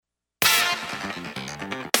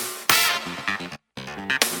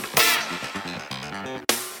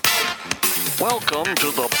Welcome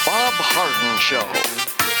to the Bob Harden Show,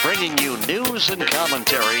 bringing you news and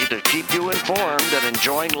commentary to keep you informed and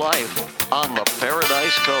enjoying life on the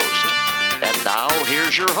Paradise Coast. And now,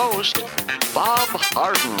 here's your host, Bob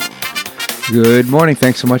Harden. Good morning.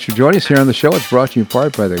 Thanks so much for joining us here on the show. It's brought to you in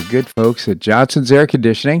part by the good folks at Johnson's Air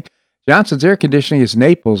Conditioning. Johnson's Air Conditioning is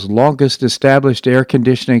Naples' longest established air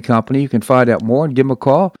conditioning company. You can find out more and give them a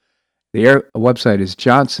call. The website is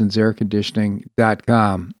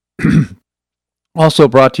johnsonsairconditioning.com. Also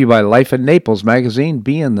brought to you by Life in Naples magazine.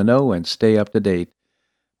 Be in the know and stay up to date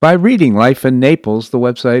by reading Life in Naples. The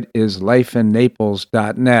website is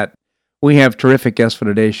lifeinnaples.net. We have terrific guests for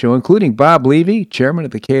today's show, including Bob Levy, chairman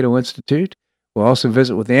of the Cato Institute. We'll also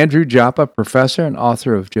visit with Andrew Joppa, professor and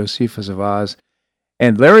author of Josephus of Oz,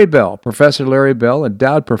 and Larry Bell, Professor Larry Bell,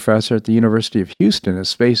 endowed professor at the University of Houston in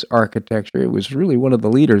space architecture. He was really one of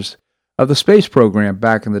the leaders of the space program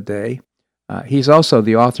back in the day. He's also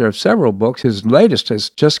the author of several books. His latest is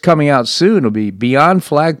just coming out soon. It'll be Beyond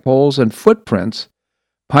Flagpoles and Footprints,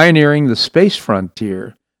 Pioneering the Space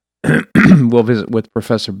Frontier. We'll visit with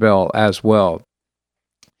Professor Bell as well.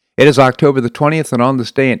 It is October the 20th, and on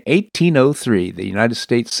this day in 1803, the United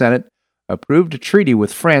States Senate approved a treaty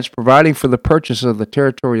with France providing for the purchase of the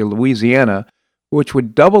territory of Louisiana, which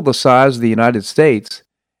would double the size of the United States.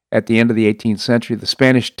 At the end of the 18th century, the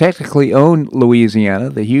Spanish technically owned Louisiana,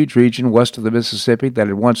 the huge region west of the Mississippi that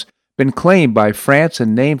had once been claimed by France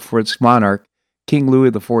and named for its monarch, King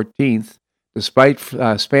Louis XIV. Despite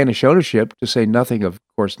Spanish ownership, to say nothing of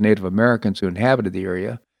course, Native Americans who inhabited the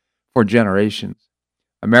area for generations.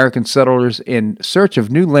 American settlers in search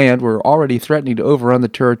of new land were already threatening to overrun the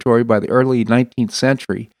territory by the early 19th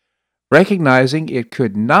century. Recognizing it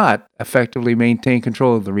could not effectively maintain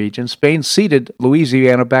control of the region, Spain ceded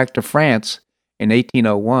Louisiana back to France in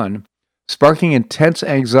 1801, sparking intense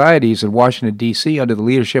anxieties in Washington, D.C. under the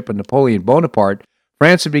leadership of Napoleon Bonaparte.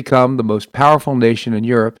 France had become the most powerful nation in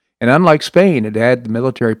Europe, and unlike Spain, it had the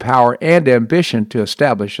military power and ambition to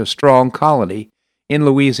establish a strong colony in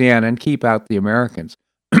Louisiana and keep out the Americans.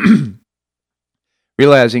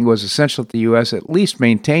 Realizing it was essential that the U.S. at least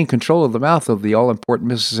maintain control of the mouth of the all-important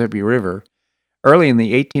Mississippi River, early in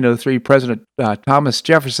the 1803, President Thomas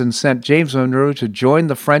Jefferson sent James Monroe to join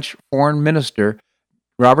the French foreign minister,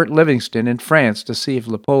 Robert Livingston, in France to see if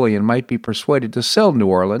Napoleon might be persuaded to sell New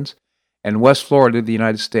Orleans and West Florida to the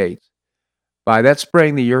United States. By that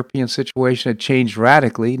spring, the European situation had changed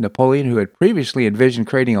radically. Napoleon, who had previously envisioned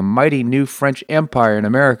creating a mighty new French empire in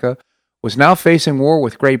America, was now facing war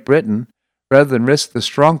with Great Britain. Rather than risk the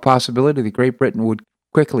strong possibility that Great Britain would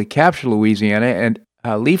quickly capture Louisiana and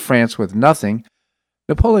leave France with nothing,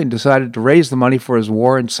 Napoleon decided to raise the money for his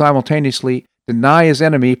war and simultaneously deny his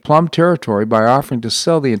enemy plum territory by offering to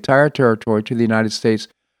sell the entire territory to the United States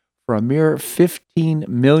for a mere $15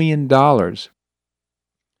 million.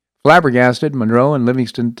 Flabbergasted, Monroe and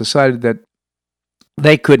Livingston decided that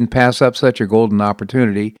they couldn't pass up such a golden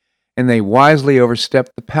opportunity, and they wisely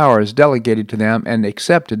overstepped the powers delegated to them and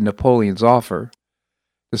accepted Napoleon's offer.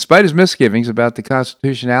 Despite his misgivings about the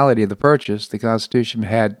constitutionality of the purchase, the Constitution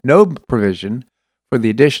had no provision for the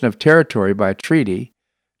addition of territory by treaty.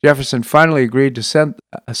 Jefferson finally agreed to send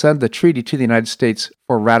the treaty to the United States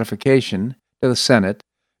for ratification to the Senate,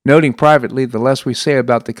 noting privately, the less we say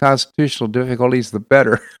about the constitutional difficulties, the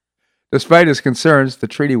better. Despite his concerns, the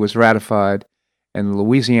treaty was ratified, and the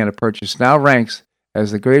Louisiana Purchase now ranks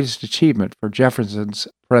as the greatest achievement for Jefferson's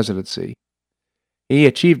presidency. He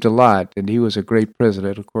achieved a lot, and he was a great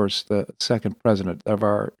president, of course, the second president of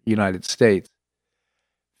our United States.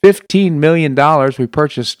 $15 million, we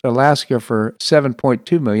purchased Alaska for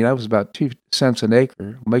 $7.2 million. That was about 2 cents an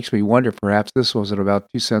acre. It makes me wonder, perhaps this was at about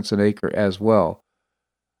 2 cents an acre as well.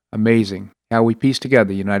 Amazing how we pieced together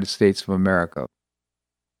the United States of America.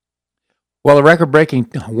 Well, a record-breaking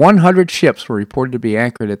 100 ships were reported to be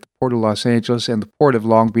anchored at the Port of Los Angeles and the Port of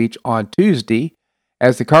Long Beach on Tuesday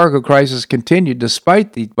as the cargo crisis continued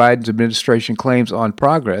despite the Biden administration claims on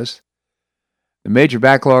progress. The major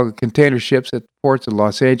backlog of container ships at the ports of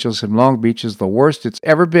Los Angeles and Long Beach is the worst it's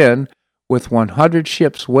ever been, with 100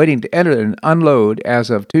 ships waiting to enter and unload as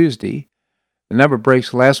of Tuesday. The number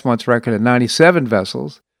breaks last month's record of 97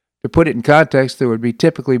 vessels. To put it in context, there would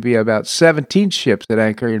typically be about 17 ships at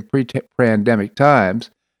anchor in pre-pandemic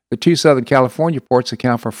times. The two Southern California ports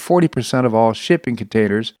account for 40% of all shipping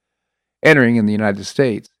containers entering in the United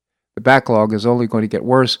States. The backlog is only going to get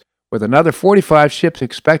worse, with another 45 ships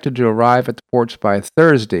expected to arrive at the ports by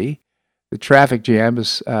Thursday. The traffic jam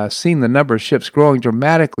has seen the number of ships growing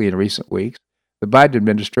dramatically in recent weeks. The Biden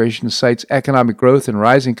administration cites economic growth and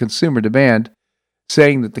rising consumer demand,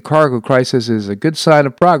 saying that the cargo crisis is a good sign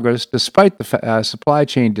of progress despite the supply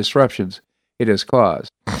chain disruptions it has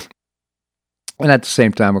caused. And at the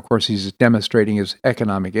same time, of course, he's demonstrating his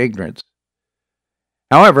economic ignorance.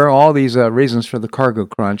 However, all these reasons for the cargo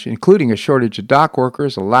crunch, including a shortage of dock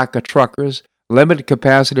workers, a lack of truckers, limited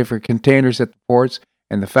capacity for containers at the ports,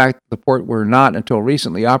 and the fact that the port were not until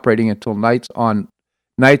recently operating until nights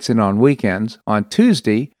and on weekends. On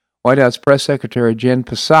Tuesday, White House Press Secretary Jen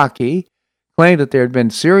Psaki claimed that there had been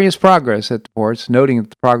serious progress at the ports, noting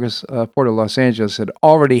that the Port of Los Angeles had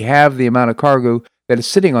already halved the amount of cargo that is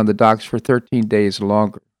sitting on the docks for 13 days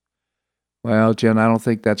longer. Well, Jen, I don't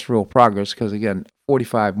think that's real progress because, again,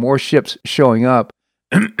 45 more ships showing up.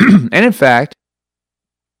 And in fact,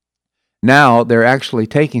 now they're actually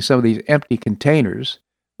taking some of these empty containers,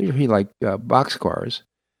 usually like boxcars,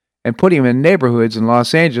 and putting them in neighborhoods in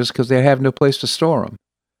Los Angeles because they have no place to store them.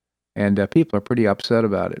 And people are pretty upset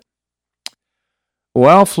about it.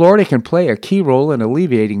 Well, Florida can play a key role in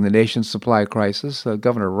alleviating the nation's supply crisis.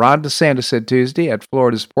 Governor Ron DeSantis said Tuesday that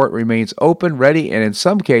Florida's port remains open, ready, and in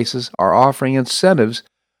some cases are offering incentives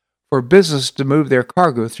for business to move their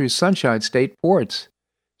cargo through Sunshine State ports.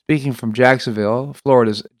 Speaking from Jacksonville,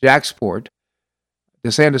 Florida's JAXPort,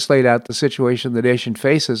 DeSantis laid out the situation the nation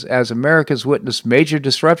faces as Americans witness major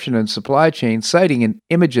disruption in supply chain, citing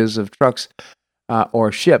images of trucks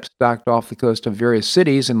or ships docked off the coast of various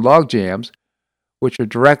cities and log jams, which are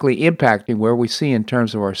directly impacting where we see in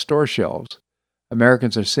terms of our store shelves.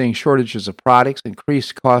 Americans are seeing shortages of products,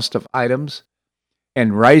 increased cost of items,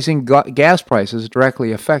 and rising gas prices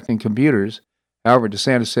directly affecting commuters. However,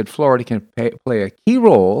 DeSantis said Florida can play a key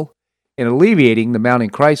role in alleviating the mounting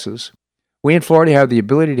crisis. We in Florida have the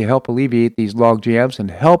ability to help alleviate these log jams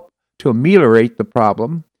and help to ameliorate the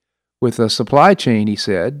problem with the supply chain, he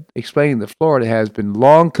said, explaining that Florida has been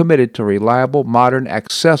long committed to reliable, modern,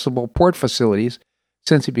 accessible port facilities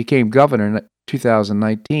since he became governor in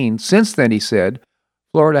 2019. Since then, he said,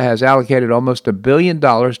 Florida has allocated almost $1 billion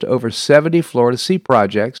to over 70 Florida Sea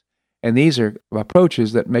projects, and these are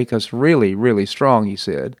approaches that make us really, really strong, he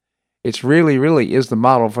said. It's really, really is the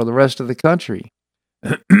model for the rest of the country.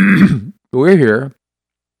 We're here.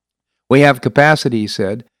 We have capacity, he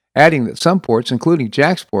said, adding that some ports, including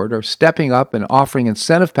JAXPort, are stepping up and offering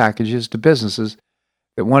incentive packages to businesses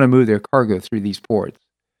that want to move their cargo through these ports.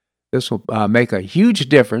 This will make a huge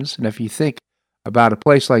difference, and if you think about a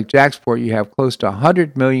place like JAXPort, you have close to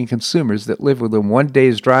 100 million consumers that live within 1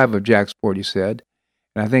 day's drive of JAXPort, he said.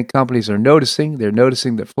 And I think companies are noticing. They're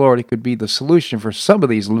noticing that Florida could be the solution for some of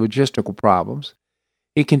these logistical problems.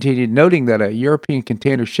 He continued, noting that a European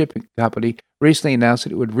container shipping company recently announced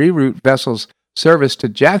that it would reroute vessels' service to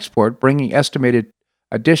JAXPort, bringing estimated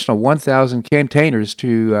additional 1,000 containers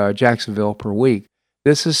to Jacksonville per week.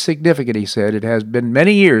 This is significant, he said. It has been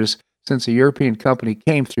many years since a European company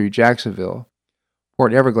came through Jacksonville.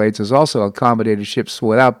 Port Everglades has also accommodated ships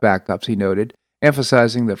without backups, he noted,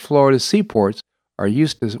 emphasizing that Florida's seaports are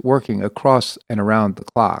used to working across and around the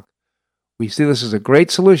clock. We see this as a great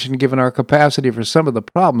solution given our capacity for some of the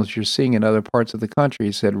problems you're seeing in other parts of the country,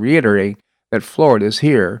 he said, reiterating that Florida is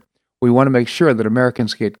here. We want to make sure that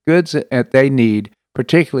Americans get goods that they need,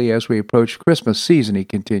 particularly as we approach Christmas season, he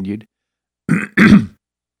continued.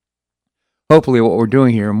 Hopefully what we're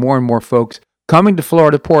doing here, more and more folks coming to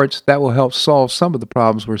Florida ports, that will help solve some of the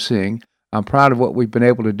problems we're seeing. I'm proud of what we've been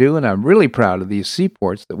able to do, and I'm really proud of these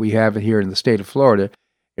seaports that we have here in the state of Florida.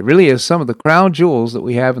 It really is some of the crown jewels that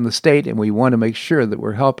we have in the state, and we want to make sure that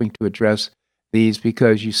we're helping to address these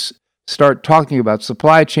because you start talking about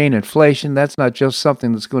supply chain inflation. That's not just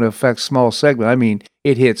something that's going to affect small segment. I mean,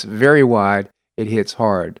 it hits very wide. It hits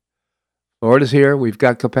hard. Florida's here. We've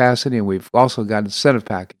got capacity, and we've also got incentive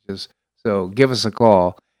packages. So give us a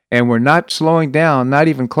call. And we're not slowing down, not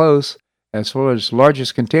even close. As Florida's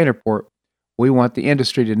largest container port, we want the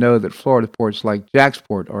industry to know that Florida ports like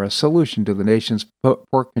JAXPort are a solution to the nation's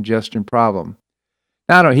port congestion problem.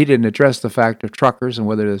 Now, he didn't address the fact of truckers and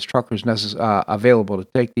whether there's truckers available to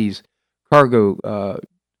take these cargo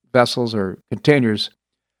vessels or containers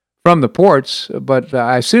from the ports, but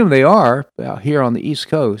I assume they are here on the East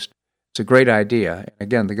Coast. It's a great idea. And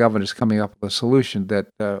again, the governor's coming up with a solution that,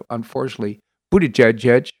 unfortunately,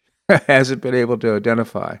 Buttigieg hasn't been able to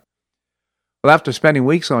identify. Well, after spending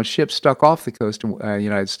weeks on ships stuck off the coast of the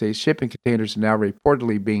United States, shipping containers are now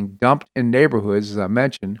reportedly being dumped in neighborhoods, as I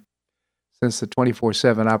mentioned, since the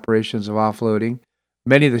 24/7 operations of offloading.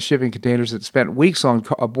 Many of the shipping containers that spent weeks on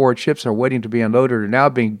aboard ships are waiting to be unloaded are now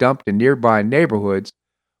being dumped in nearby neighborhoods.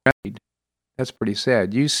 That's pretty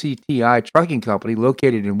sad. UCTI Trucking Company,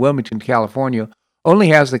 located in Wilmington, California, only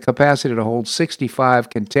has the capacity to hold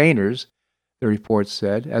 65 containers, the report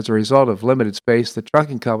said. As a result of limited space, the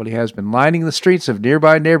trucking company has been lining the streets of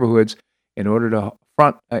nearby neighborhoods in order to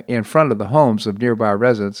in front of the homes of nearby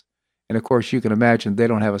residents. And of course, you can imagine they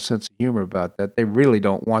don't have a sense of humor about that. They really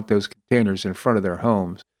don't want those containers in front of their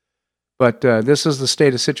homes. But this is the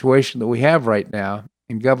state of situation that we have right now.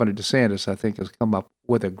 And Governor DeSantis, I think, has come up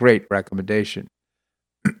with a great recommendation.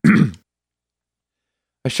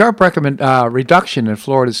 A sharp reduction in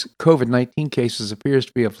Florida's COVID-19 cases appears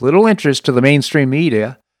to be of little interest to the mainstream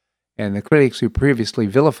media and the critics who previously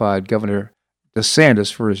vilified Governor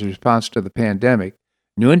DeSantis for his response to the pandemic.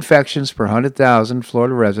 New infections per 100,000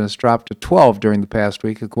 Florida residents dropped to 12 during the past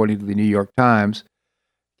week, according to the New York Times.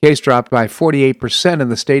 Case dropped by 48% in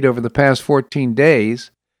the state over the past 14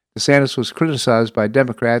 days. DeSantis was criticized by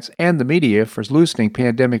Democrats and the media for loosening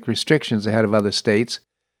pandemic restrictions ahead of other states.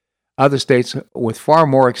 Other states with far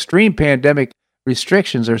more extreme pandemic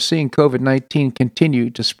restrictions are seeing COVID-19 continue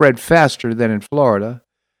to spread faster than in Florida.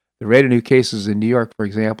 The rate of new cases in New York, for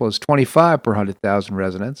example, is 25 per 100,000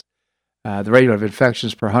 residents. The rate of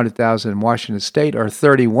infections per 100,000 in Washington State are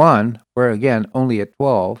 31, where, again, only at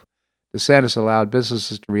 12. DeSantis allowed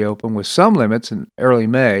businesses to reopen with some limits in early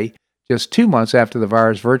May, just 2 months after the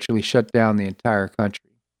virus virtually shut down the entire country.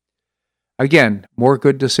 Again, more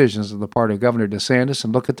good decisions on the part of Governor DeSantis,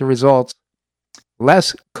 and look at the results.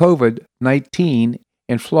 Less COVID-19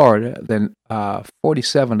 in Florida than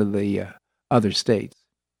 47 of the other states.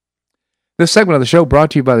 This segment of the show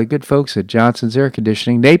brought to you by the good folks at Johnson's Air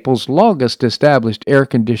Conditioning, Naples' longest established air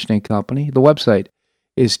conditioning company. The website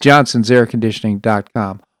is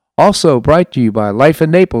johnsonsairconditioning.com. Also brought to you by Life in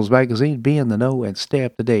Naples magazine. Be in the know and stay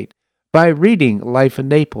up to date by reading Life in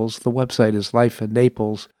Naples. The website is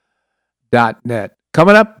lifeinnaples.net.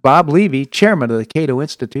 Coming up, Bob Levy, chairman of the Cato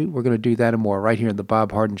Institute. We're going to do that and more right here in the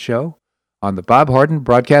Bob Harden Show on the Bob Harden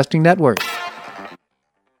Broadcasting Network.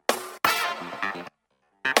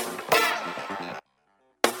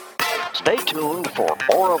 Stay tuned for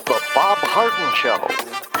more of the Bob Harden Show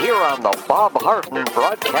here on the Bob Harden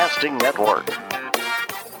Broadcasting Network.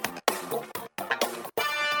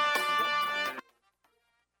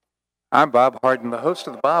 I'm Bob Harden, the host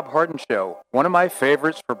of the Bob Harden Show. One of my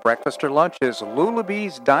favorites for breakfast or lunch is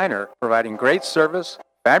Lulabee's Diner, providing great service,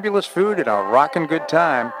 fabulous food, and a rockin' good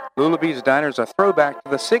time. Lulabee's Diner is a throwback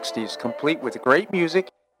to the 60s, complete with great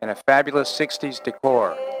music and a fabulous 60s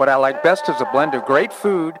decor. What I like best is a blend of great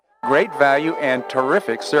food, great value, and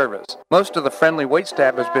terrific service. Most of the friendly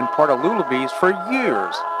waitstaff has been part of Lulabee's for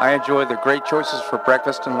years. I enjoy the great choices for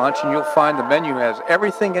breakfast and lunch, and you'll find the menu has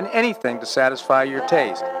everything and anything to satisfy your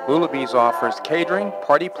taste. Lulabee's offers catering,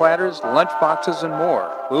 party platters, lunch boxes, and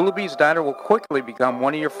more. Lulabee's Diner will quickly become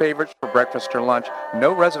one of your favorites for breakfast or lunch.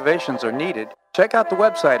 No reservations are needed. Check out the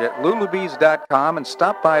website at lulabees.com and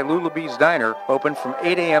stop by Lulabee's Diner, open from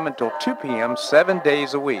 8 a.m. until 2 p.m. 7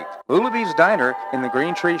 days a week. Lulabee's Diner in the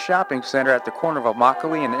Green Tree Shopping Center at the corner of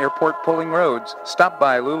Immokalee and Airport Pulling Roads. Stop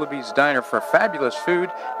by Lulabee's Diner for fabulous food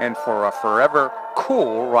and for a forever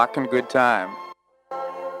cool rockin' good time.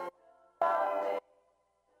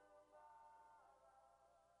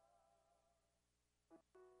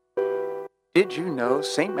 Did you know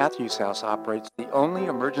St. Matthew's House operates the only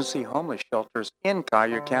emergency homeless shelters in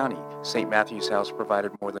Collier County? St. Matthew's House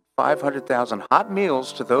provided more than 500,000 hot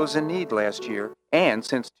meals to those in need last year, and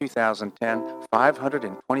since 2010,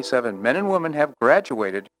 527 men and women have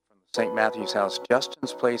graduated from the St. Matthew's House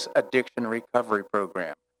Justin's Place Addiction Recovery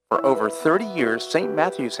Program. For over 30 years, St.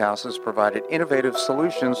 Matthew's House has provided innovative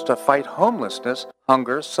solutions to fight homelessness,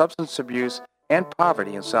 hunger, substance abuse, and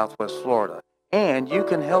poverty in Southwest Florida. And you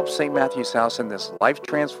can help St. Matthew's House in this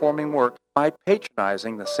life-transforming work by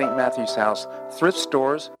patronizing the St. Matthew's House thrift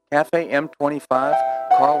stores, Cafe M25,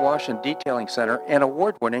 car wash and detailing center, and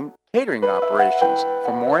award-winning catering operations.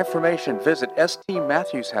 For more information, visit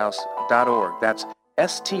stmatthewshouse.org. That's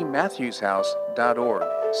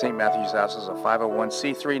stmatthewshouse.org. St. Matthew's House is a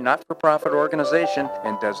 501c3 not-for-profit organization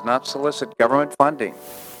and does not solicit government funding.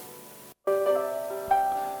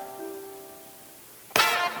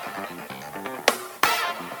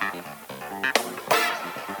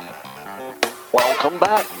 Welcome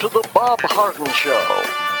back to the Bob Harden Show.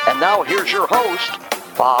 And now here's your host,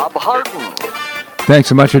 Bob Harden. Thanks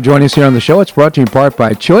so much for joining us here on the show. It's brought to you in part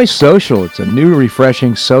by Choice Social. It's a new,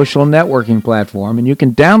 refreshing social networking platform, and you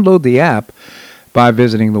can download the app by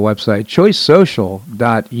visiting the website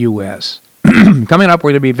choicesocial.us. Coming up,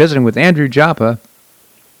 we're going to be visiting with Andrew Joppa.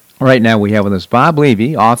 Right now we have with us Bob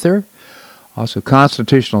Levy, author, also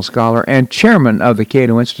constitutional scholar, and chairman of the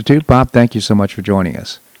Cato Institute. Bob, thank you so much for joining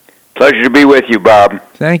us. Pleasure to be with you, Bob.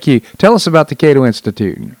 Thank you. Tell us about the Cato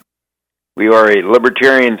Institute. We are a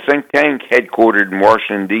libertarian think tank headquartered in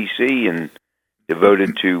Washington, D.C., and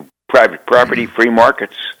devoted to private property, free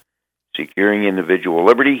markets, securing individual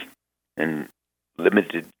liberty, and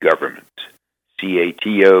Limited Government,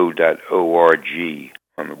 cato.org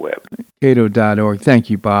on the web. Cato.org. Thank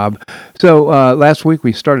you, Bob. So last week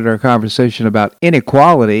we started our conversation about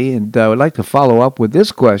inequality, and I would like to follow up with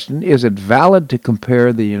this question. Is it valid to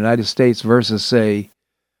compare the United States versus, say,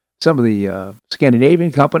 some of the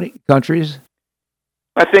Scandinavian countries?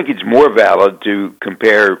 I think it's more valid to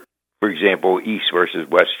compare, for example, East versus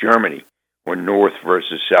West Germany, or North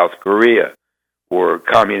versus South Korea, or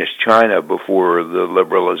Communist China before the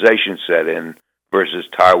liberalization set in versus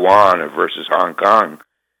Taiwan or versus Hong Kong,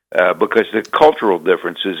 because the cultural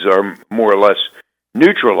differences are more or less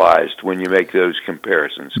neutralized when you make those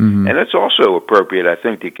comparisons. Mm-hmm. And it's also appropriate, I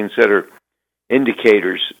think, to consider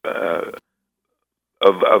indicators of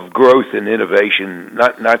growth and innovation,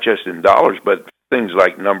 not just in dollars, but things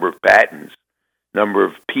like number of patents, number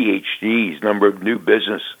of PhDs, number of new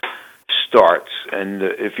business starts. And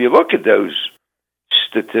if you look at those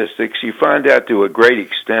statistics, you find out to a great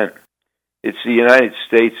extent it's the United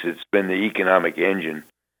States that's been the economic engine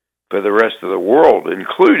for the rest of the world,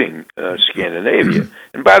 including Scandinavia.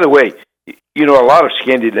 And by the way, a lot of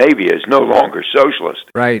Scandinavia is no longer socialist.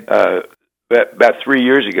 Right. About 3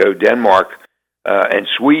 years ago, Denmark and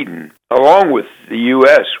Sweden, along with the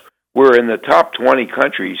U.S., were in the top 20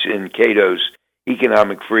 countries in Cato's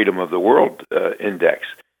Economic Freedom of the World Index.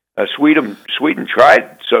 Sweden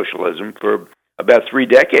tried socialism for about 3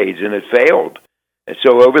 decades, and it failed. And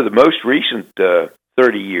so over the most recent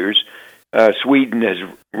 30 years, Sweden has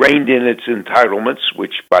reined in its entitlements,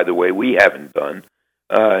 which, by the way, we haven't done,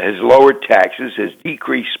 has lowered taxes, has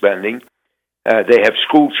decreased spending. They have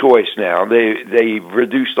school choice now. They've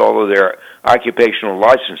reduced all of their occupational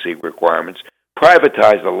licensing requirements,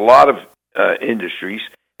 privatized a lot of industries,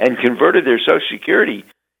 and converted their Social Security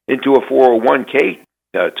into a 401k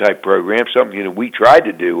type program, something that we tried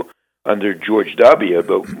to do under George W.,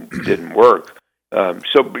 but didn't work.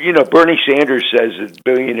 So, Bernie Sanders says that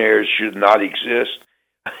billionaires should not exist.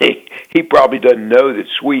 He probably doesn't know that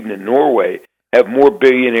Sweden and Norway have more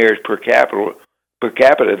billionaires per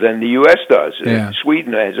capita than the U.S. does. Yeah.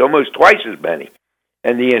 Sweden has almost twice as many.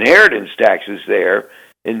 And the inheritance taxes there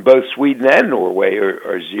in both Sweden and Norway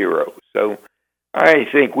are zero. So I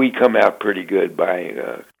think we come out pretty good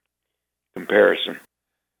by comparison.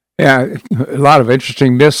 Yeah, a lot of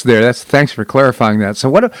interesting myths there. Thanks for clarifying that.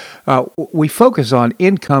 So, what we focus on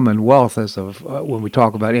income and wealth as of when we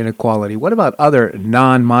talk about inequality. What about other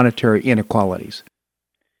non-monetary inequalities?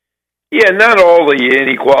 Yeah, not all the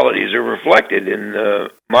inequalities are reflected in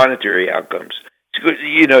monetary outcomes.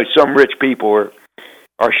 Some rich people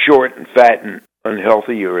are short and fat and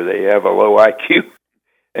unhealthy, or they have a low IQ,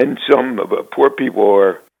 and some poor people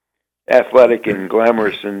are athletic and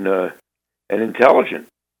glamorous and intelligent.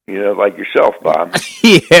 Like yourself, Bob.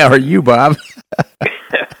 Yeah, or you, Bob.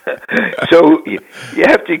 So you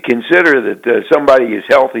have to consider that somebody is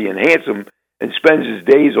healthy and handsome and spends his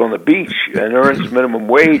days on the beach and earns minimum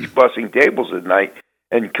wage bussing tables at night,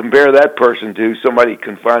 and compare that person to somebody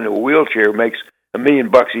confined to a wheelchair who makes $1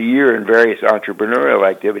 million a year in various entrepreneurial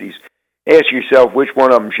activities. Ask yourself which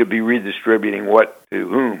one of them should be redistributing what to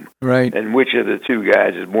whom, right? And which of the two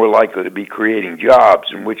guys is more likely to be creating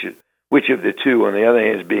jobs, and which of the two, on the other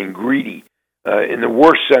hand, is being greedy in the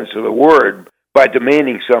worst sense of the word by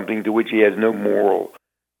demanding something to which he has no moral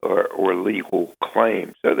or legal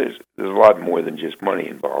claim. So there's a lot more than just money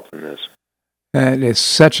involved in this. That is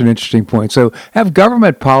such an interesting point. So have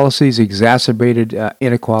government policies exacerbated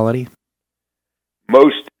inequality?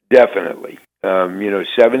 Most definitely.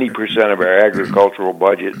 70% of our agricultural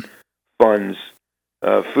budget funds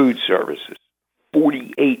food services.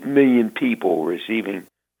 48 million people receiving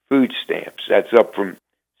food stamps. That's up from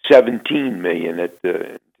 17 million at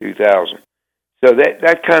 2000. So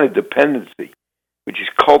that kind of dependency, which is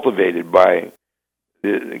cultivated by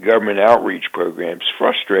the government outreach programs,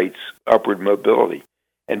 frustrates upward mobility.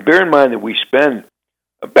 And bear in mind that we spend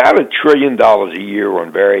about $1 trillion a year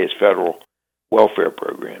on various federal welfare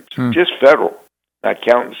programs, just federal, not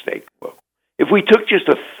counting state. Well, if we took just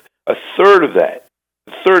a third of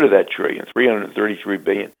that trillion, $333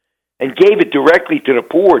 billion, and gave it directly to the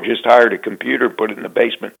poor, just hired a computer, put it in the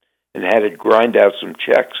basement, and had it grind out some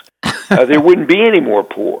checks, there wouldn't be any more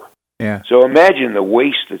poor. Yeah. So imagine the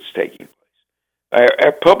waste that's taking place.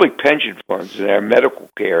 Our public pension funds and our medical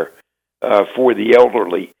care for the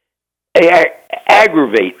elderly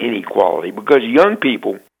aggravate inequality because young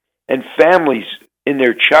people and families in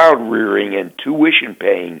their child rearing and tuition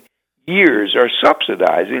paying years are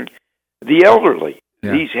subsidizing the elderly.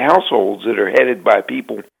 Yeah. These households that are headed by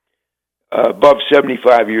people above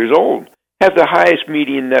 75 years old have the highest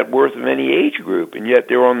median net worth of any age group, and yet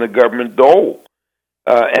they're on the government dole.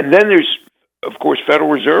 And then there's of course, Federal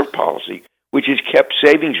Reserve policy, which has kept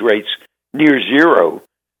savings rates near zero,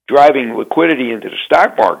 driving liquidity into the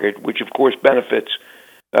stock market, which, of course, benefits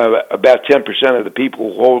about 10% of the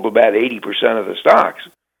people who hold about 80% of the stocks.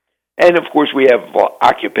 And, of course, we have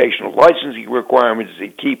occupational licensing requirements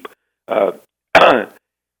that keep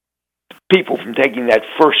people from taking that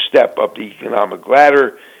first step up the economic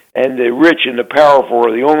ladder. And the rich and the powerful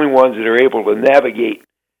are the only ones that are able to navigate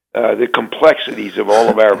the complexities of all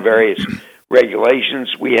of our various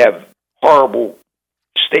regulations. We have horrible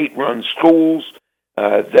state-run schools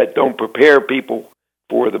that don't prepare people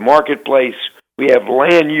for the marketplace. We have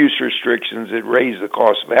land use restrictions that raise the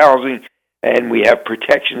cost of housing, and we have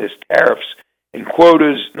protectionist tariffs and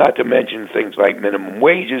quotas, not to mention things like minimum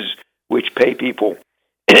wages, which pay people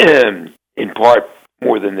in part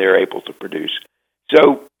more than they're able to produce.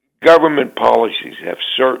 So government policies have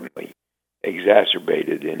certainly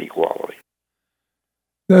exacerbated inequality.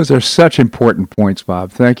 Those are such important points,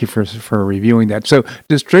 Bob. Thank you for reviewing that. So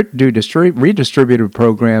do redistributive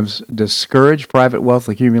programs discourage private wealth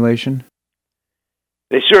accumulation?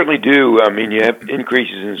 They certainly do. I mean, you have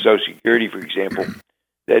increases in Social Security, for example,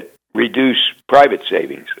 that reduce private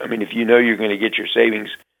savings. I mean, if you know you're going to get your savings,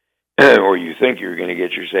 or you think you're going to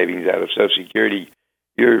get your savings out of Social Security,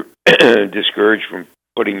 you're discouraged from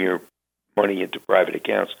putting your money into private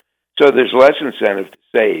accounts. So there's less incentive to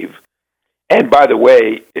save. And by the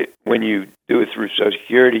way, when you do it through Social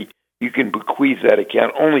Security, you can bequeath that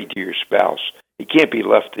account only to your spouse. It can't be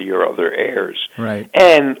left to your other heirs. Right.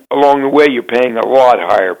 And along the way, you're paying a lot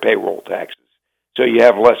higher payroll taxes. So you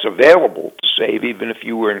have less available to save, even if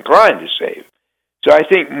you were inclined to save. So I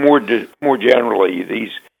think more generally,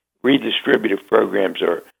 these redistributive programs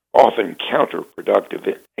are often counterproductive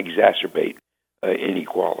and exacerbate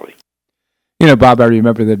inequality. You know, Bob, I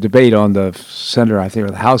remember the debate on the Senate, I think,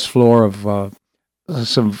 or the House floor of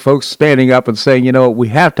some folks standing up and saying, you know, we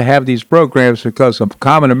have to have these programs because some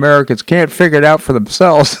common Americans can't figure it out for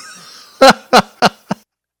themselves.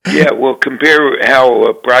 Yeah, well, compare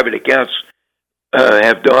how private accounts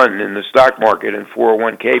have done in the stock market and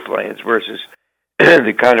 401k plans versus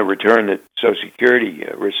the kind of return that Social Security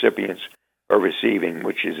recipients are receiving,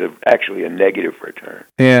 which is actually a negative return.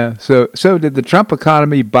 Yeah. So did the Trump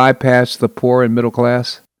economy bypass the poor and middle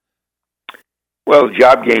class? Well,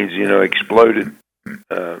 job gains, exploded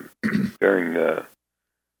during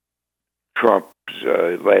Trump's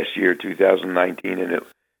last year, 2019,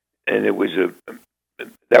 and it was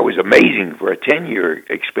that was amazing for a 10-year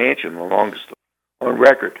expansion, the longest on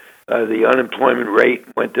record. The unemployment rate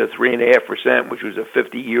went to 3.5%, which was a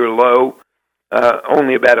 50-year low.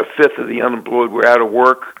 Only about a fifth of the unemployed were out of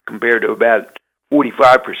work, compared to about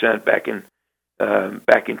 45% back in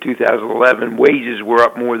 2011. Wages were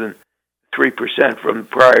up more than 3% from the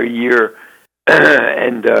prior year,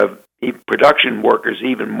 and production workers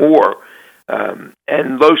even more.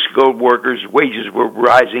 And low-skilled workers' wages were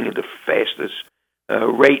rising at the fastest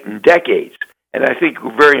rate in decades. And I think,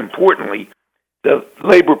 very importantly, the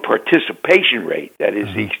labor participation rate, that is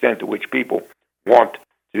the extent to which people want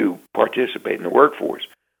to participate in the workforce,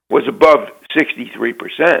 was above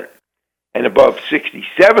 63% and above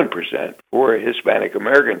 67% for Hispanic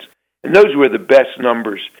Americans. And those were the best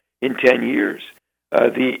numbers in 10 years.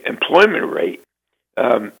 The employment rate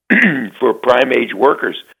for prime-age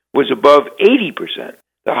workers was above 80%,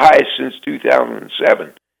 the highest since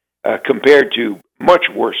 2007, compared to much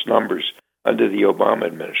worse numbers under the Obama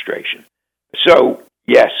administration. So,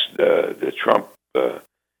 yes, the Trump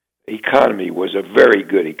economy was a very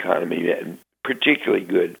good economy, and particularly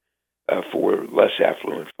good for less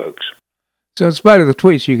affluent folks. So in spite of the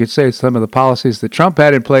tweets, you could say some of the policies that Trump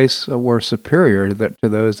had in place were superior to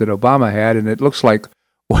those that Obama had, and it looks like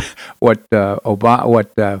what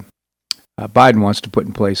Biden wants to put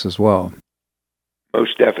in place as well.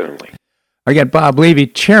 Most definitely. Again, Bob Levy,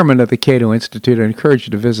 chairman of the Cato Institute. I encourage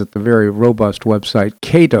you to visit the very robust website,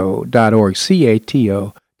 cato.org,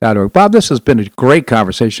 cato.org. Bob, this has been a great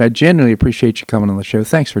conversation. I genuinely appreciate you coming on the show.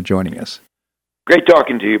 Thanks for joining us. Great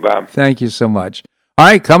talking to you, Bob. Thank you so much. All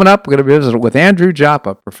right, coming up, we're going to visit with Andrew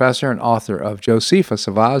Joppa, professor and author of Josephus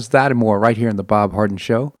of Oz, that and more right here in The Bob Harden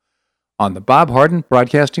Show on the Bob Harden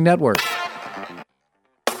Broadcasting Network.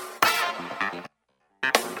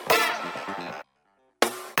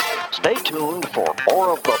 Stay tuned for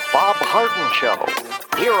more of The Bob Harden Show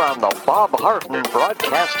here on the Bob Harden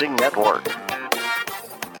Broadcasting Network.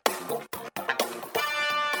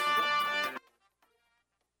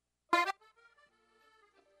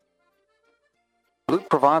 Luke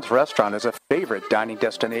Provence Restaurant is a favorite dining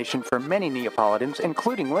destination for many Neapolitans,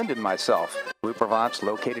 including Linda and myself. Luke Provence,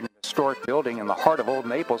 located in historic historic building in the heart of Old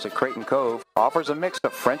Naples at Creighton Cove offers a mix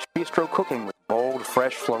of French bistro cooking with bold,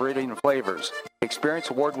 fresh Floridian flavors. Experience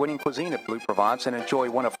award-winning cuisine at Blue Provence and enjoy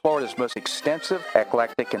one of Florida's most extensive,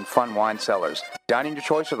 eclectic, and fun wine cellars. Dining your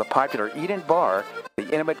choice of the popular Eden Bar, the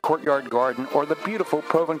intimate Courtyard Garden, or the beautiful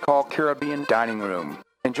Provencal Caribbean Dining Room.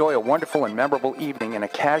 Enjoy a wonderful and memorable evening in a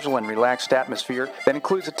casual and relaxed atmosphere that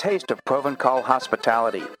includes a taste of Provencal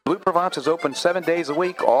hospitality. Blue Provence is open 7 days a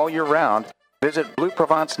week, all year round. Visit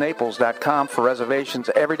BlueProvenceNaples.com for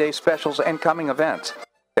reservations, everyday specials, and coming events.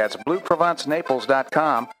 That's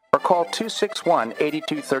BlueProvenceNaples.com or call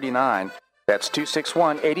 261-8239. That's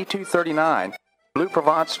 261-8239. Blue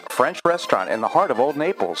Provence French Restaurant in the heart of Old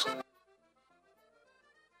Naples.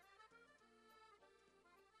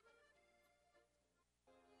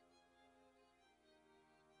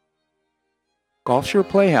 Gulf Shore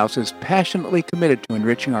Playhouse is passionately committed to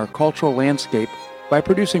enriching our cultural landscape by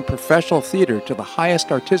producing professional theater to the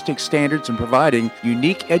highest artistic standards and providing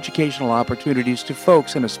unique educational opportunities to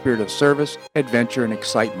folks in a spirit of service, adventure, and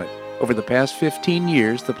excitement. Over the past 15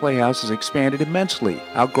 years, the Playhouse has expanded immensely,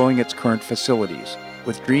 outgrowing its current facilities.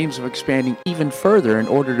 With dreams of expanding even further in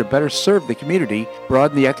order to better serve the community,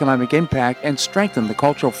 broaden the economic impact, and strengthen the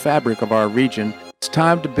cultural fabric of our region, it's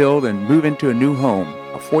time to build and move into a new home.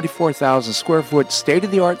 A 44,000 square foot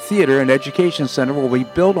state-of-the-art theater and education center will be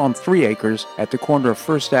built on 3 acres at the corner of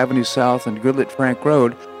 1st Avenue South and Goodlett Frank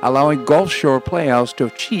Road, allowing Gulf Shore Playhouse to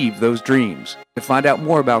achieve those dreams. To find out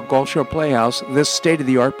more about Gulf Shore Playhouse, this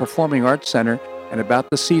state-of-the-art performing arts center, and about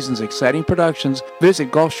the season's exciting productions,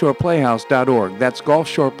 visit GulfShorePlayhouse.org. That's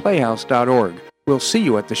GulfShorePlayhouse.org. We'll see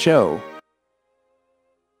you at the show.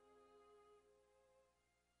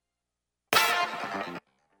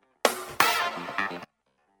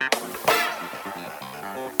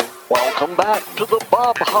 Welcome back to the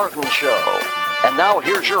Bob Harden Show. And now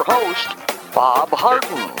here's your host, Bob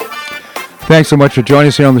Harden. Thanks so much for joining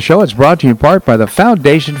us here on the show. It's brought to you in part by the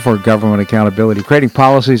Foundation for Government Accountability, creating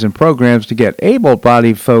policies and programs to get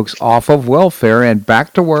able-bodied folks off of welfare and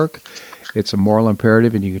back to work. It's a moral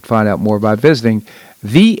imperative, and you can find out more by visiting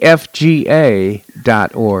thefga.org.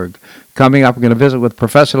 Coming up, we're going to visit with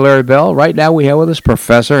Professor Larry Bell. Right now we have with us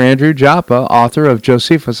Professor Andrew Joppa, author of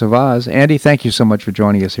Josephus of Oz. Andy, thank you so much for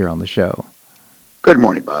joining us here on the show. Good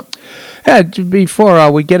morning, Bob.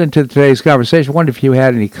 Before we get into today's conversation, I wondered if you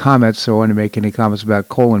had any comments or want to make any comments about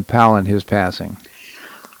Colin Powell and his passing.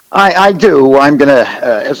 I do. I'm going to,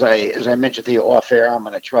 as I mentioned to you off air, I'm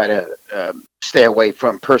going to try to stay away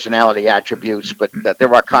from personality attributes, but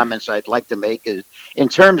there are comments I'd like to make in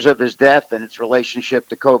terms of his death and its relationship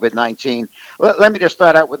to COVID-19. Let me just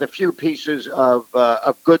start out with a few pieces of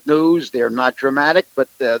good news. They're not dramatic, but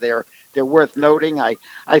they're worth noting. I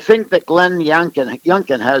think that Glenn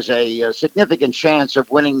Youngkin has a significant chance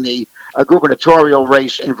of winning the gubernatorial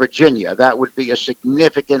race in Virginia. That would be a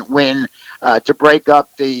significant win to break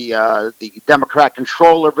up the Democrat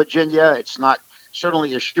control of Virginia. It's not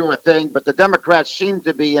certainly a sure thing, but the Democrats seem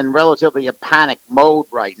to be in relatively a panic mode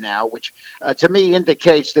right now, which to me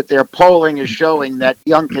indicates that their polling is showing that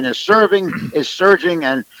Youngkin is surging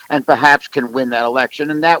and perhaps can win that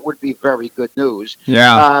election, and that would be very good news.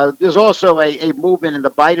 Yeah. There's also a movement in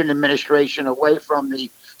the Biden administration away from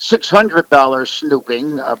the $600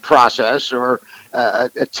 snooping process or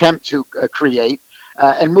attempt to create,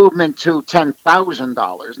 and movement to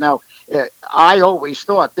 $10,000. Now, I always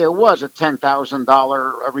thought there was a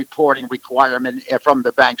 $10,000 reporting requirement from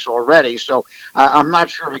the banks already, so I'm not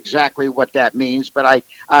sure exactly what that means, but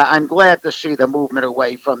I'm glad to see the movement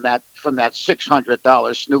away from that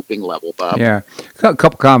 $600 snooping level, Bob. Yeah, a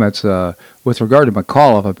couple comments with regard to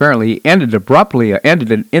McAuliffe. Apparently, he ended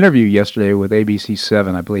an interview yesterday with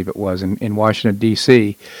ABC7, I believe it was, in Washington,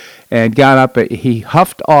 D.C., and got up. He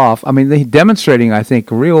huffed off. I mean, he demonstrating, I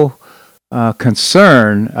think, real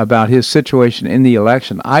concern about his situation in the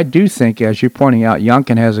election. I do think, as you're pointing out,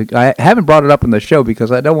 Youngkin I haven't brought it up in the show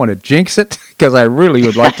because I don't want to jinx it, because I really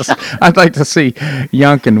would like to. I'd like to see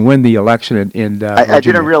Youngkin win the election in Virginia. I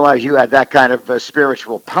didn't realize you had that kind of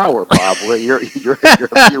spiritual power, Bob, where your view would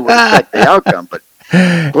affect the outcome. But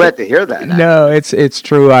glad to hear that. No, it's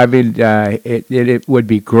true. I mean, it would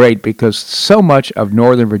be great because so much of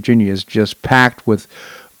Northern Virginia is just packed with,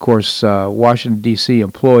 of course, Washington, D.C.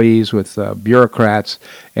 employees, with bureaucrats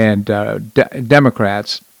and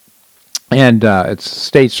Democrats. And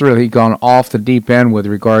state's really gone off the deep end with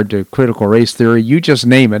regard to critical race theory. You just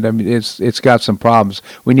name it. I mean, it's got some problems.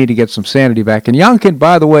 We need to get some sanity back. And Youngkin,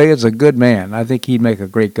 by the way, is a good man. I think he'd make a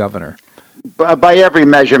great governor. By every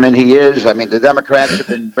measurement, he is. I mean, the Democrats have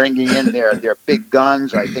been bringing in their big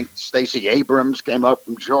guns. I think Stacey Abrams came up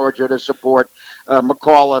from Georgia to support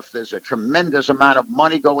McAuliffe. There's a tremendous amount of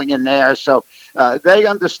money going in there. So they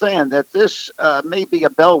understand that this may be a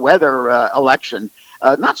bellwether election.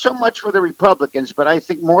 Not so much for the Republicans, but I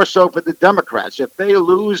think more so for the Democrats. If they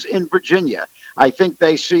lose in Virginia, I think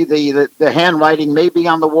they see the handwriting maybe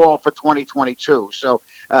on the wall for 2022. So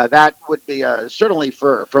that would be certainly,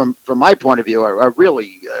 from my point of view, a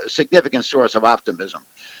really significant source of optimism.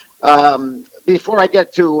 Before I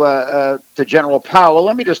get to General Powell,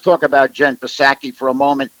 let me just talk about Jen Psaki for a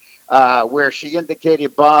moment, where she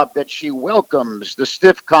indicated, Bob, that she welcomes the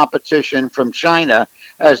stiff competition from China,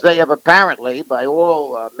 as they have apparently, by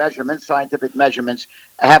all measurements, scientific measurements,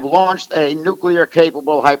 have launched a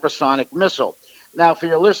nuclear-capable hypersonic missile. Now, for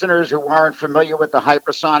your listeners who aren't familiar with the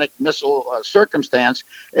hypersonic missile circumstance,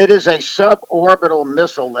 it is a suborbital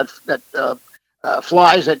missile that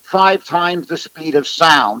flies at 5 times the speed of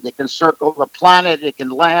sound. It can circle the planet. It can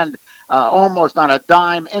land almost on a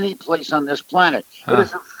dime any place on this planet. It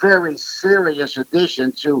is a very serious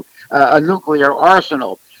addition to a nuclear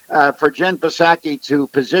arsenal. For Jen Psaki to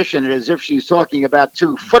position it as if she's talking about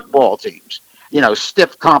 2 football teams,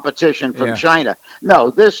 stiff competition from China. No,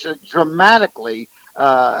 this dramatically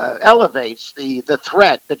elevates the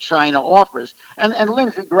threat that China offers. And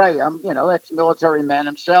Lindsey Graham, ex-military man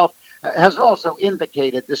himself, has also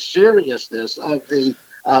indicated the seriousness of the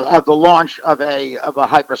launch of a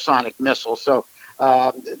hypersonic missile. So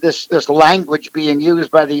this language being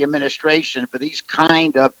used by the administration for these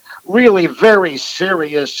kind of really very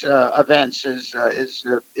serious events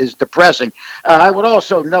is depressing. I would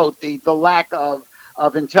also note the lack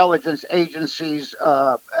of intelligence agencies,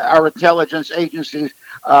 our intelligence agencies'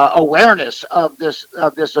 awareness of this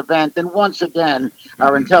event, and once again,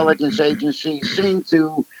 our intelligence agencies seem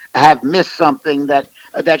to have missed something that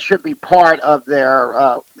should be part of their,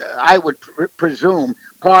 I would presume,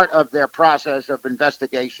 part of their process of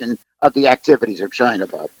investigation of the activities of China,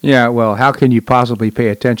 Bob. Yeah, well, how can you possibly pay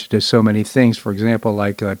attention to so many things? For example,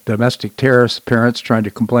 like domestic terrorist parents trying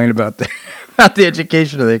to complain about the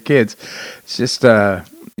education of their kids. It's just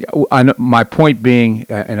my point being,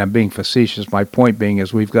 and I'm being facetious. My point being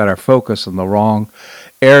is we've got our focus on the wrong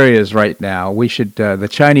areas right now. We should. The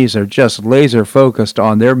Chinese are just laser focused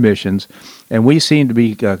on their missions, and we seem to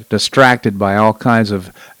be distracted by all kinds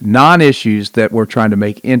of non-issues that we're trying to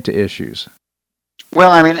make into issues.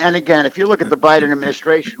 Well, I mean, and again, if you look at the Biden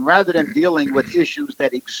administration, rather than dealing with issues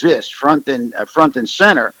that exist front and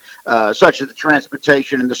center, such as the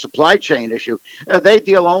transportation and the supply chain issue, they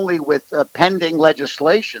deal only with pending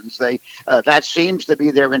legislations. That seems to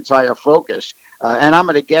be their entire focus. And I'm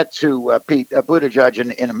going to get to Pete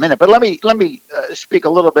Buttigieg in a minute, but let me speak a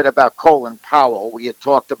little bit about Colin Powell. We had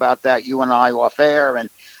talked about that, you and I, off air, and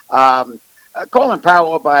Colin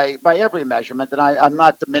Powell, by every measurement, and I'm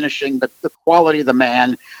not diminishing the quality of the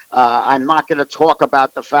man. I'm not going to talk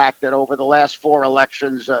about the fact that over the last 4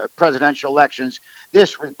 elections, presidential elections,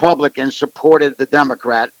 this Republican supported the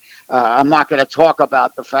Democrat. I'm not going to talk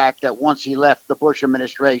about the fact that once he left the Bush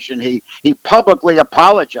administration, he publicly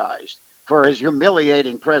apologized for his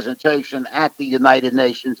humiliating presentation at the United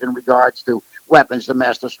Nations in regards to weapons of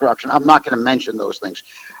mass destruction. I'm not going to mention those things.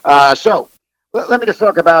 So let me just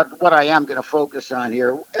talk about what I am going to focus on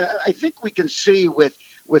here. I think we can see with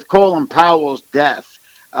Colin Powell's death,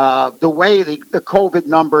 the way the COVID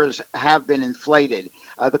numbers have been inflated.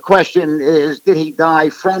 The question is, did he die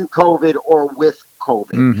from COVID or with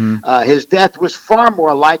COVID? Mm-hmm. His death was far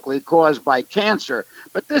more likely caused by cancer,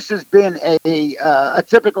 but this has been a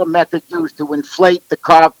typical method used to inflate the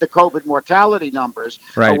COVID mortality numbers,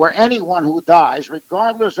 right, where anyone who dies,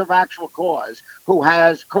 regardless of actual cause, who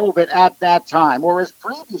has COVID at that time or has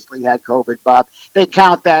previously had COVID, Bob, they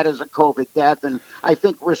count that as a COVID death, and I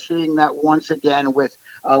think we're seeing that once again with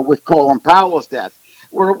Colin Powell's death.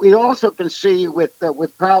 Where we also can see with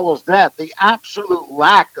Powell's death the absolute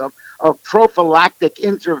lack of prophylactic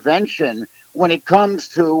intervention when it comes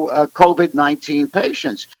to COVID-19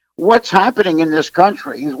 patients. What's happening in this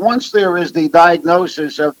country is once there is the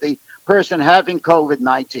diagnosis of the person having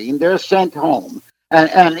COVID-19, they're sent home.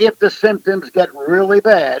 And if the symptoms get really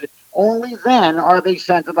bad, only then are they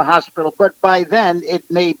sent to the hospital. But by then,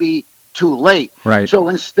 it may be too late. Right. So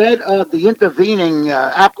instead of the intervening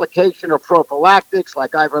application of prophylactics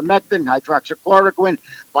like ivermectin, hydroxychloroquine,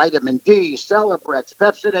 vitamin D, Celebrex,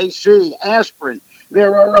 Pepcid AC, aspirin,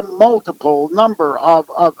 there are a multiple number of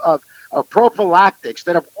prophylactics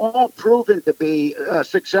that have all proven to be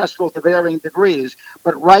successful to varying degrees.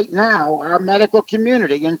 But right now, our medical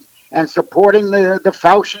community and supporting the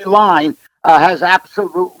Fauci line has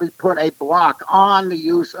absolutely put a block on the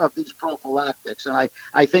use of these prophylactics. And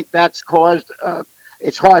I think that's caused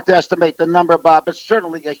it's hard to estimate the number, Bob, but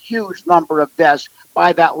certainly a huge number of deaths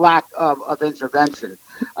by that lack of intervention.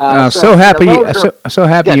 I'm so happy you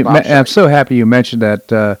mentioned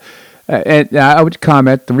that. And I would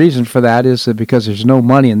comment the reason for that is that because there's no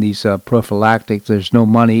money in these prophylactics. There's no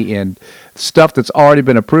money in stuff that's already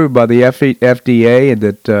been approved by the FDA, and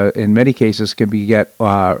that in many cases can be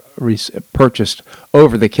purchased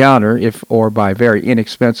over the counter or by very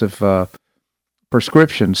inexpensive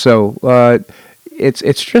prescription. So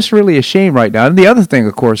it's just really a shame right now. And the other thing,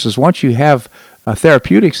 of course, is once you have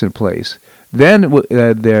therapeutics in place, then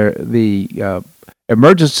the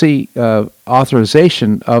emergency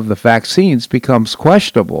authorization of the vaccines becomes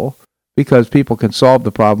questionable because people can solve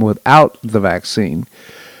the problem without the vaccine.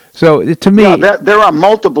 So to me, there are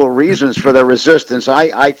multiple reasons for the resistance.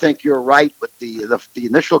 I think you're right with the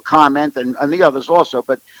initial comment and the others also,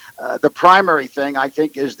 but the primary thing I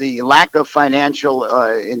think is the lack of financial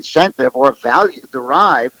incentive or value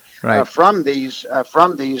derived from these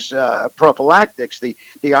prophylactics. The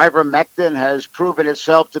ivermectin has proven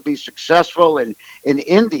itself to be successful in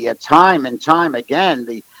India time and time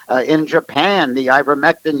again. In Japan, the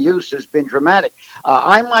ivermectin use has been dramatic.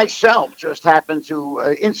 I myself just happen to,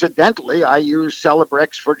 incidentally, I use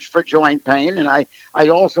Celebrex for joint pain, and I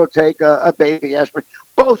also take a baby aspirin.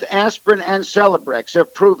 Both aspirin and Celebrex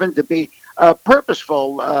have proven to be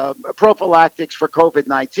purposeful prophylactics for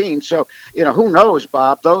COVID-19. So, who knows,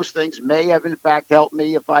 Bob? Those things may have, in fact, helped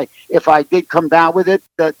me if I did come down with it,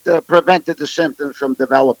 that prevented the symptoms from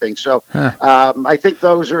developing. So, I think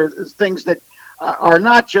those are things that are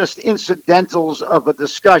not just incidentals of a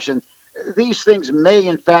discussion. These things may,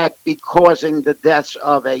 in fact, be causing the deaths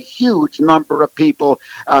of a huge number of people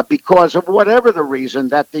because of whatever the reason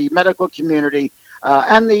that the medical community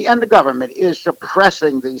and the government is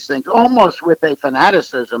suppressing these things almost with a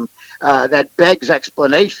fanaticism that begs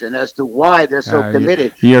explanation as to why they're so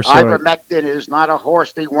committed. Ivermectin is not a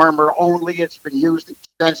horse dewormer only. It's been used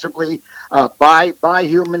extensively by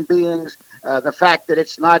human beings. The fact that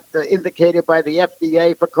it's not indicated by the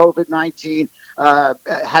FDA for COVID-19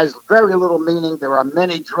 has very little meaning. There are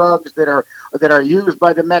many drugs that are used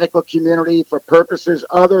by the medical community for purposes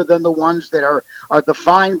other than the ones that are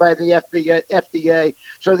defined by the FDA.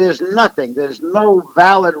 So there's no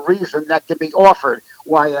valid reason that can be offered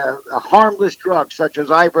why a harmless drug such as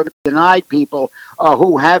ivermectin denied people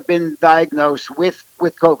who have been diagnosed with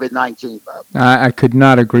COVID-19. I could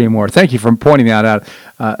not agree more. Thank you for pointing that out.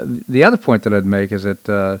 The other point that I'd make is that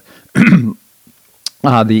the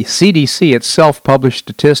CDC itself published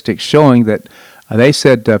statistics showing that they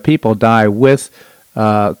said people die with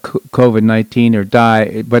COVID-19 or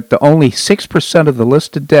die, but only 6% of the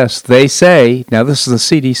listed deaths, they say, now this is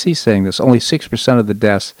the CDC saying this, only 6% of the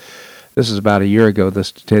deaths, this is about a year ago, the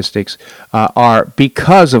statistics, are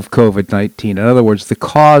because of COVID-19. In other words, the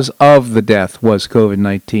cause of the death was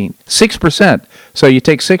COVID-19. 6%. So you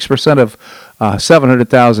take 6% of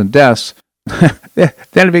 700,000 deaths, then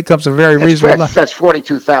it becomes a very reasonable number. That's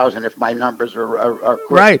 42,000 if my numbers are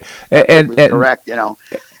correct. Right. And correct,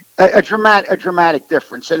 A dramatic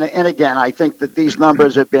difference. And again, I think that these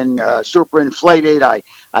numbers have been super inflated. I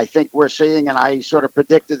think we're seeing, and I sort of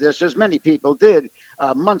predicted this, as many people did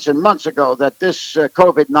months and months ago, that this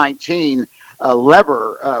COVID-19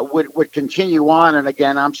 lever would continue on. And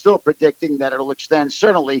again, I'm still predicting that it'll extend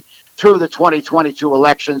certainly through the 2022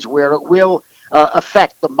 elections, where it will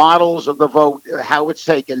affect the models of the vote, how it's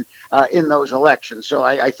taken in those elections. So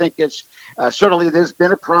I think it's certainly there's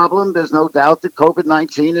been a problem. There's no doubt that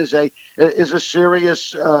COVID-19 is a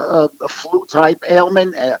serious flu-type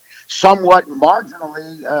ailment, somewhat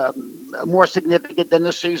marginally more significant than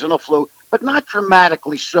the seasonal flu, but not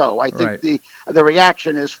dramatically so. I think the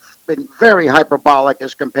reaction has been very hyperbolic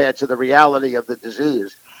as compared to the reality of the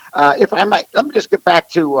disease. If I might, let me just get back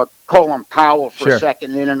to Colin Powell for a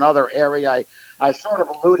second in another area. I sort of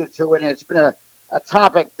alluded to it, and it's been a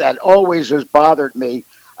topic that always has bothered me.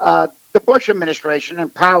 The Bush administration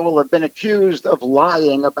and Powell have been accused of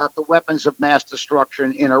lying about the weapons of mass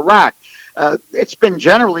destruction in Iraq. It's been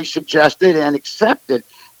generally suggested and accepted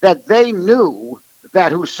that they knew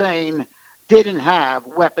that Hussein didn't have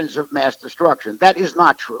weapons of mass destruction. That is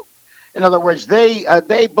not true. In other words, they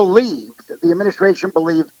believed, the administration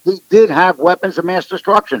believed he did have weapons of mass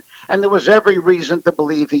destruction, and there was every reason to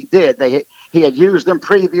believe he did. He had used them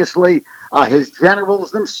previously. His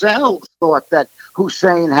generals themselves thought that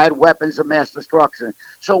Hussein had weapons of mass destruction.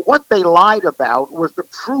 So what they lied about was the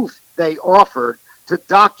proof they offered to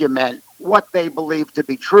document what they believed to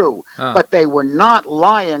be true. But they were not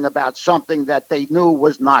lying about something that they knew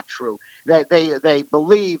was not true. They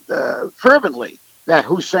believed fervently that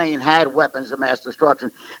Hussein had weapons of mass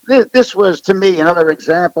destruction. This was, to me, another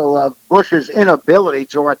example of Bush's inability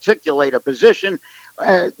to articulate a position,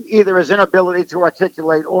 either his inability to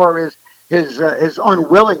articulate or his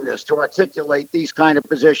unwillingness to articulate these kind of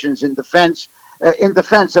positions in defense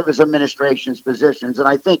of his administration's positions. And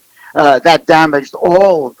I think that damaged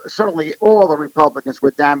certainly all the Republicans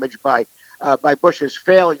were damaged by Bush's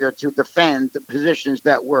failure to defend the positions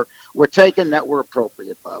that were taken that were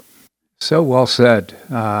appropriate, Bob. So well said.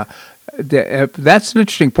 That's an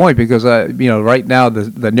interesting point because right now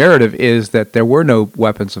the narrative is that there were no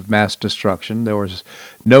weapons of mass destruction. There was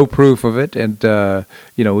no proof of it, and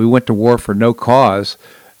we went to war for no cause.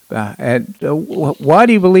 And why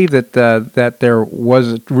do you believe that there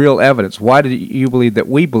was real evidence? Why did you believe that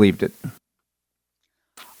we believed it?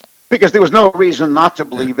 Because there was no reason not to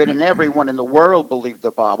believe it, and everyone in the world believed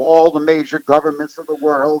it, Bob. All the major governments of the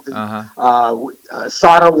world.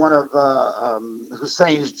 Sadr, one of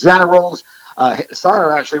Hussein's generals,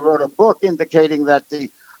 Sadr actually wrote a book indicating that the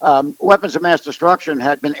weapons of mass destruction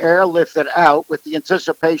had been airlifted out with the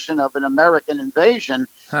anticipation of an American invasion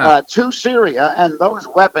to Syria, and those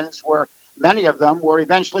weapons many of them were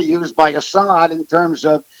eventually used by Assad in terms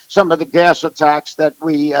of some of the gas attacks that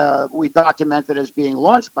we documented as being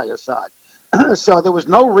launched by Assad. So there was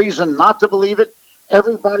no reason not to believe it.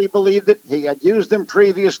 Everybody believed it. He had used them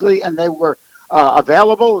previously, and they were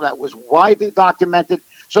available. That was widely documented.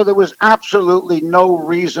 So there was absolutely no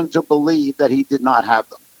reason to believe that he did not have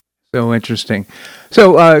them. So interesting.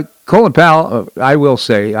 So Colin Powell, I will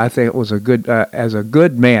say, I think it was as a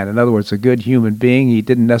good man. In other words, a good human being. He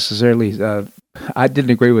didn't necessarily. I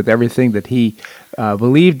didn't agree with everything that he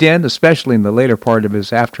believed in, especially in the later part of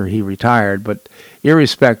his after he retired. But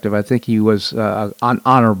irrespective, I think he was an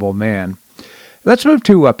honorable man. Let's move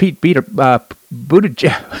to Pete Buttigieg,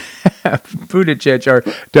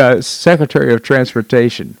 our Secretary of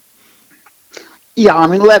Transportation. Yeah, I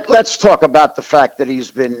mean, let's talk about the fact that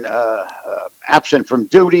he's been absent from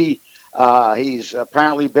duty. He's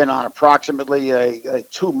apparently been on approximately a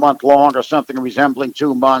 2-month long or something resembling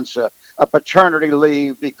 2 months, a paternity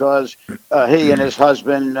leave because he and his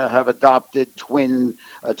husband have adopted twin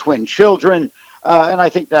children. And I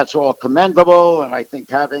think that's all commendable. And I think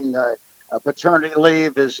having a paternity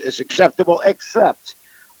leave is acceptable, except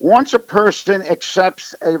once a person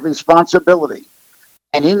accepts a responsibility,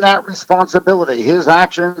 and in that responsibility, his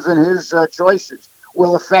actions and his choices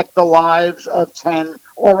will affect the lives of 10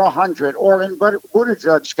 or 100, or in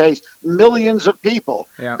Buttigieg's case, millions of people.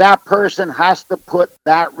 Yeah. That person has to put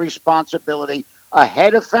that responsibility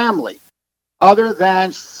ahead of family, other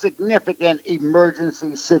than significant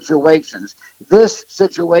emergency situations. This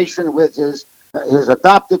situation with his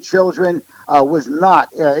adopted children was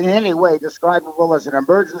not in any way describable as an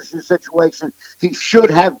emergency situation. He should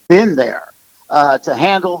have been there to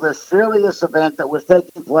handle this serious event that was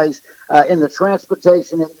taking place in the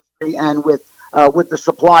transportation industry and with the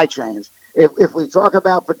supply chains. If we talk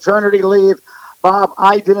about paternity leave, Bob,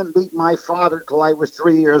 I didn't meet my father till I was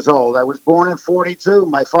 3 years old. I was born in 42.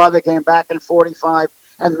 My father came back in 45,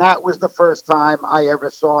 and that was the first time I ever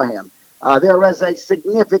saw him. There is a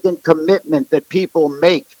significant commitment that people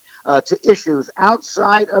make to issues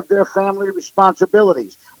outside of their family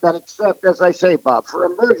responsibilities that, except, as I say, Bob, for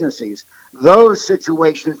emergencies, those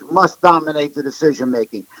situations must dominate the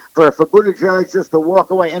decision-making. For Buttigieg just to walk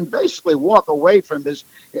away and basically walk away from his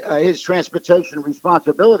transportation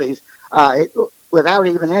responsibilities without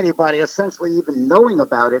even anybody essentially even knowing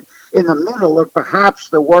about it, in the middle of perhaps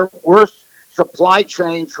the worst supply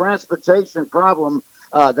chain transportation problem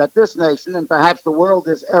that this nation and perhaps the world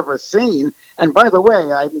has ever seen. And by the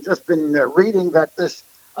way, I've just been reading that this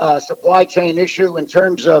supply chain issue in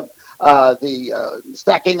terms of the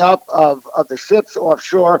stacking up of the ships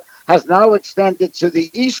offshore has now extended to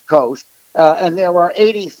the East Coast, and there are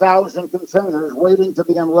 80,000 containers waiting to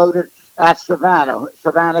be unloaded at Savannah.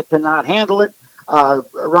 Savannah cannot handle it.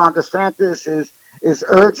 Ron DeSantis is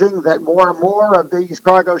urging that more and more of these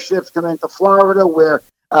cargo ships come into Florida, where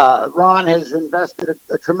Ron has invested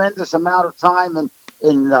a tremendous amount of time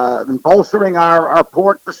in bolstering our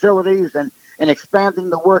port facilities and expanding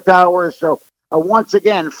the work hours. So once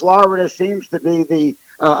again, Florida seems to be the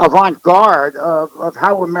avant-garde of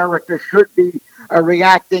how America should be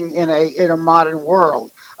reacting in a modern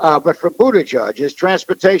world. But for Buttigieg, his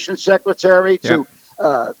transportation secretary, to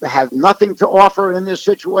have nothing to offer in this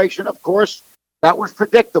situation, of course, that was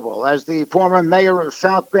predictable. As the former mayor of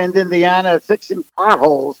South Bend, Indiana, fixing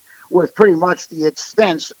potholes was pretty much the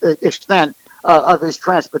extent of his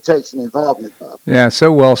transportation involvement, Bob. Yeah,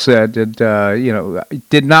 so well said. And,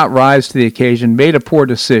 did not rise to the occasion, made a poor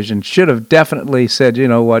decision, should have definitely said, you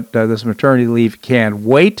know what, this maternity leave can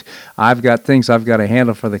wait. I've got things I've got to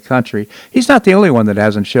handle for the country. He's not the only one that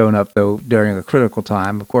hasn't shown up, though, during a critical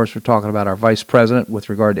time. Of course, we're talking about our vice president with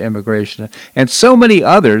regard to immigration and so many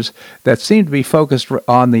others that seem to be focused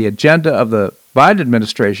on the agenda of the Biden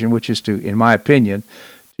administration, which is to, in my opinion,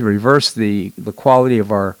 to reverse the quality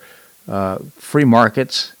of our free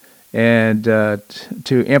markets and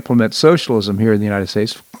to implement socialism here in the United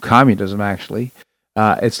States, communism actually.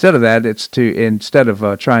 Instead of that, it's instead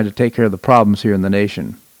of trying to take care of the problems here in the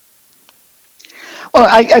nation. Well,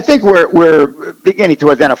 I think we're beginning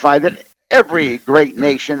to identify that every great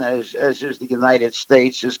nation, as is the United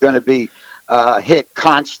States, is going to be hit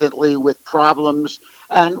constantly with problems.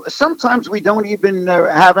 And sometimes we don't even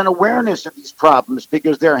have an awareness of these problems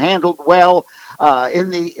because they're handled well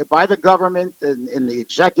by the government in the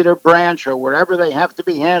executive branch or wherever they have to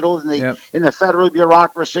be handled in the federal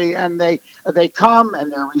bureaucracy, and they come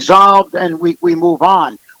and they're resolved, and we move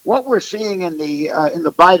on. What we're seeing in the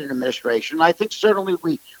Biden administration, I think certainly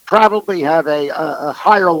we probably have a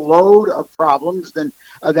higher load of problems than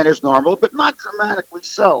is normal, but not dramatically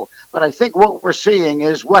so. But I think what we're seeing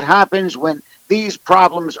is what happens when these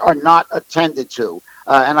problems are not attended to.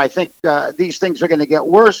 And I think these things are going to get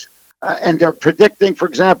worse. And they're predicting, for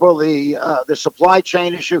example, the supply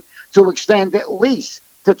chain issue to extend at least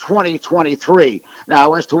to 2023.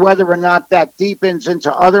 Now, as to whether or not that deepens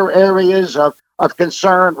into other areas of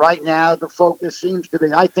concern, right now the focus seems to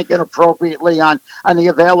be, I think, inappropriately on the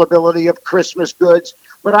availability of Christmas goods.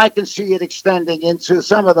 But I can see it extending into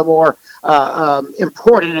some of the more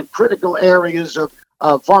important and critical areas of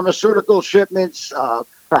pharmaceutical shipments,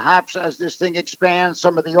 perhaps as this thing expands,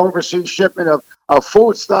 some of the overseas shipment of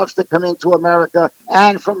foodstuffs that come into America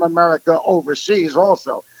and from America overseas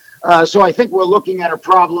also. So I think we're looking at a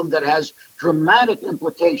problem that has dramatic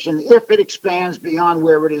implication if it expands beyond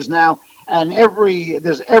where it is now. And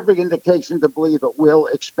there's every indication to believe it will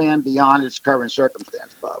expand beyond its current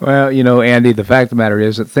circumstance, Bob. Well, Andy, the fact of the matter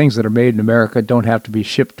is that things that are made in America don't have to be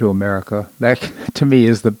shipped to America. That, to me,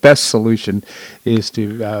 is the best solution, is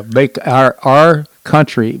to make our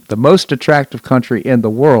country the most attractive country in the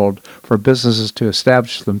world for businesses to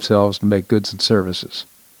establish themselves and make goods and services.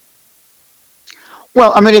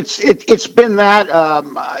 Well, I mean, it's been that.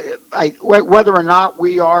 Whether or not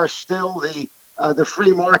we are still the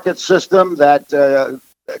free market system that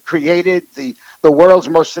created the world's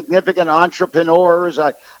most significant entrepreneurs,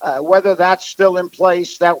 whether that's still in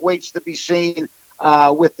place, that waits to be seen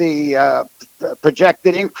with the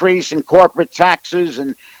projected increase in corporate taxes.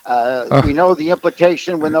 And we know the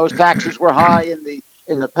implication when those taxes were high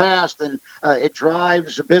in the past, and it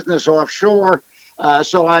drives business offshore.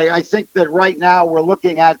 So I think that right now we're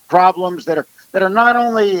looking at problems that are not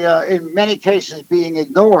only in many cases being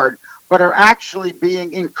ignored, but are actually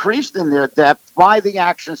being increased in their depth by the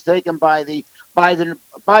actions taken by the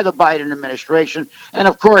Biden administration. And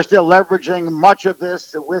of course, they're leveraging much of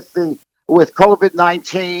this with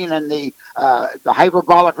COVID-19 and the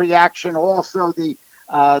hyperbolic reaction. Also, the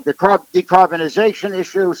decarbonization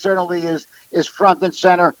issue certainly is front and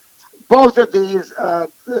center. Both of these,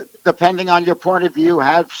 depending on your point of view,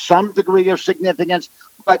 have some degree of significance,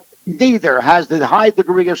 but neither has the high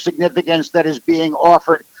degree of significance that is being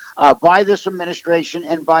offered by this administration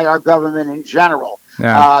and by our government in general.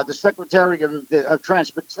 Yeah. The Secretary of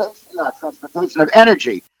Transportation of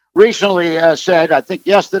Energy recently said, I think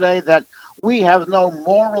yesterday, that we have no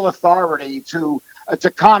moral authority to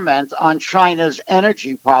comment on China's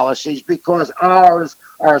energy policies because ours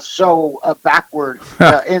are so backward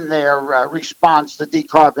in their response to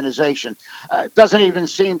decarbonization.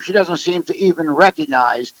 She doesn't seem to even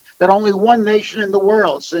recognize that only one nation in the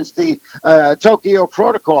world since the Tokyo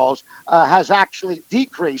Protocols has actually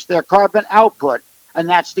decreased their carbon output, and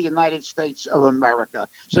that's the United States of America.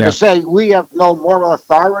 So to say we have no moral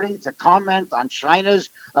authority to comment on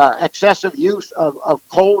China's excessive use of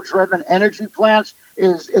coal-driven energy plants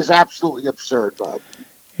is absolutely absurd, Bob.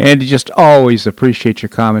 Andy, just always appreciate your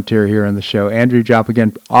commentary here on the show. Andrew Jopp,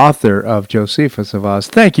 again, author of Josephus of Oz.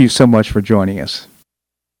 Thank you so much for joining us.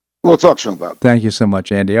 We'll talk soon, Bob. Thank you so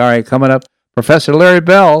much, Andy. All right, coming up, Professor Larry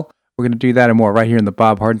Bell. We're going to do that and more right here in the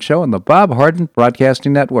Bob Harden Show on the Bob Harden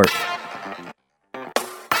Broadcasting Network.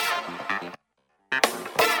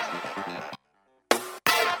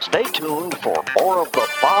 Stay tuned for more of the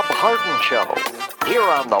Bob Harden Show here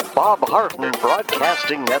on the Bob Harden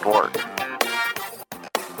Broadcasting Network.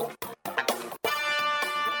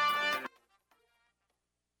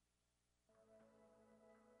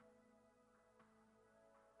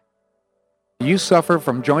 Do you suffer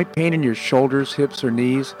from joint pain in your shoulders, hips, or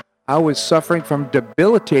knees? I was suffering from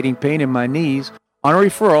debilitating pain in my knees. On a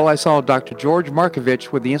referral, I saw Dr. George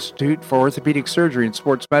Markovich with the Institute for Orthopedic Surgery and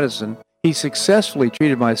Sports Medicine. He successfully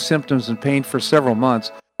treated my symptoms and pain for several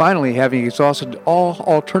months. Finally, having exhausted all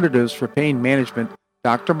alternatives for pain management,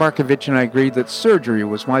 Dr. Markovich and I agreed that surgery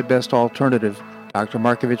was my best alternative. Dr.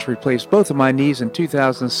 Markovich replaced both of my knees in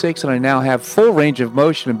 2006, and I now have full range of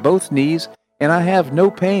motion in both knees, and I have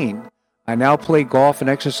no pain. I now play golf and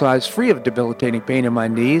exercise free of debilitating pain in my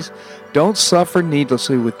knees. Don't suffer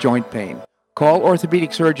needlessly with joint pain. Call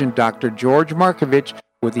orthopedic surgeon Dr. George Markovich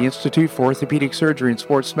with the Institute for Orthopedic Surgery and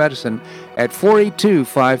Sports Medicine at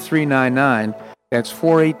 482-5399. That's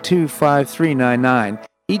 482-5399.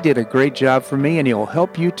 He did a great job for me, and he'll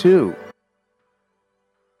help you too.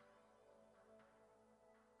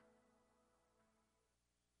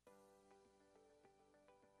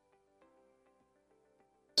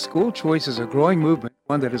 School choice is a growing movement,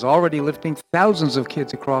 one that is already lifting thousands of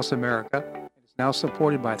kids across America and is now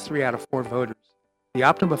supported by 3 out of 4 voters. The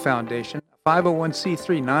Optima Foundation, a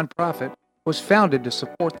 501c3 nonprofit, was founded to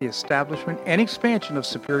support the establishment and expansion of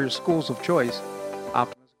superior schools of choice.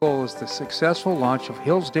 Optima's goal is the successful launch of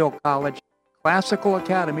Hillsdale College, classical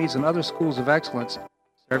academies, and other schools of excellence,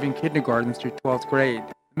 serving kindergarten through 12th grade.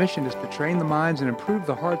 The mission is to train the minds and improve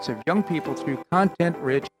the hearts of young people through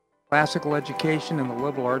content-rich classical education in the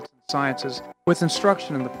liberal arts and sciences with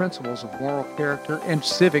instruction in the principles of moral character and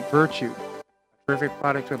civic virtue. A terrific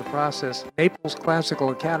product of the process, Naples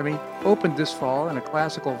Classical Academy opened this fall, and a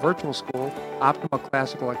classical virtual school, Optima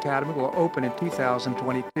Classical Academy, will open in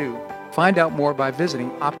 2022. Find out more by visiting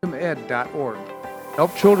optimaed.org.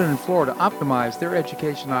 Help children in Florida optimize their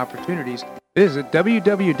education opportunities. Visit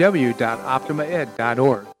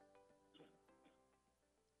www.optimaed.org.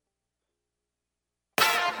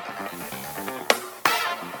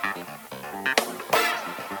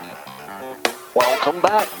 Welcome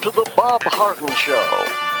back to the Bob Harden Show.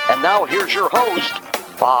 And now here's your host,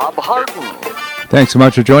 Bob Harden. Thanks so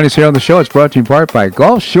much for joining us here on the show. It's brought to you in part by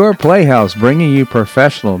Gulf Shore Playhouse, bringing you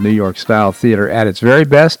professional New York-style theater at its very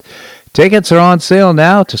best. Tickets are on sale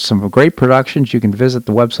now to some great productions. You can visit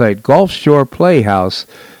the website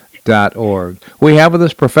gulfshoreplayhouse.org. We have with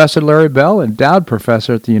us Professor Larry Bell, endowed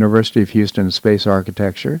professor at the University of Houston in space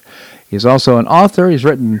architecture. He's also an author. He's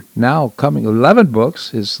written now coming 11 books.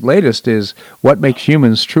 His latest is What Makes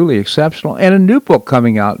Humans Truly Exceptional, and a new book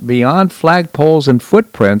coming out, Beyond Flagpoles and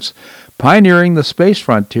Footprints, Pioneering the Space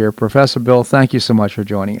Frontier. Professor Bill, thank you so much for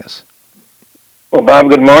joining us. Well, Bob,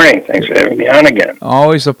 good morning. Thanks for having me on again.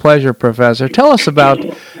 Always a pleasure, Professor. Tell us about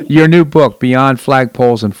your new book, Beyond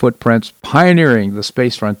Flagpoles and Footprints, Pioneering the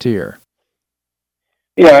Space Frontier.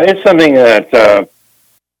 Yeah, it's something that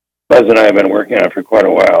Buzz and I have been working on for quite a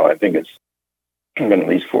while. I think it's been at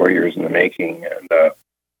least 4 years in the making, and I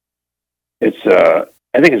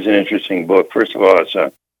think it's an interesting book. First of all,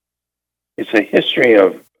 it's a history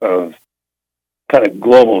of kind of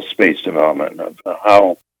global space development, of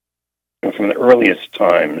how from the earliest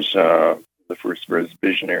times, the first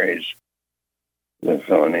visionaries, a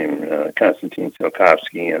fellow named Konstantin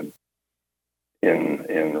Tsiolkovsky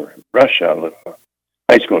in Russia, a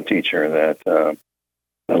high school teacher, that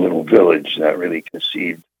a little village that really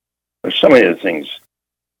conceived of so many of the things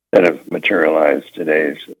that have materialized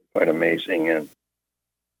today. Is quite amazing,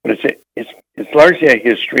 but it's largely a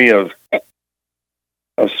history of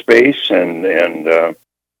space and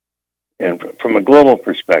from a global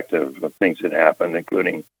perspective of things that happened,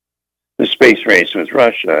 including the space race with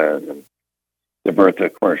Russia and the birth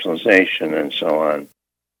of commercialization and so on.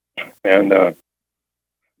 And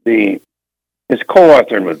it's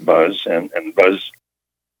co-authored with Buzz, and Buzz,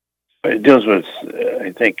 it deals with,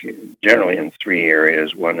 I think, generally in 3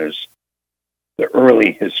 areas. One is the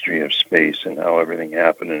early history of space and how everything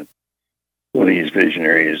happened, and who these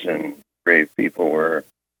visionaries and brave people were.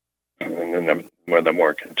 And then the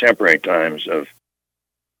more contemporary times of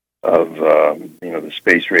the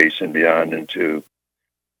space race and beyond, into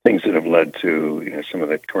things that have led to some of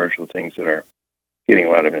the commercial things that are getting a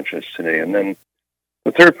lot of interest today. And then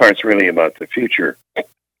the third part's really about the future.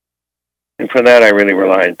 And for that, I really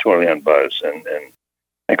relied totally on Buzz, and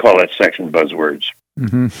I call that section Buzzwords.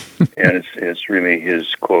 Mm-hmm. And it's really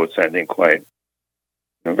his quotes, I think, quite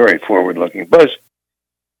very forward-looking. Buzz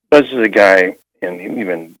is a guy, and we've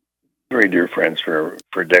been very dear friends for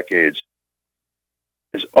decades,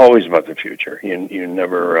 is always about the future. He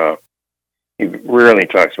rarely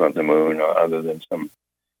talks about the moon, other than some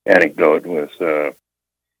anecdote with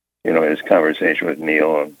his conversation with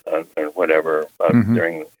Neil and whatever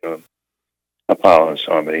during Apollo and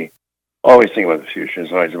so on. But he always thinks about the future.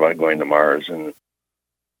 It's always about going to Mars, and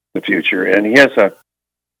the future. And he has a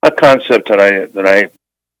concept that I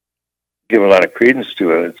give a lot of credence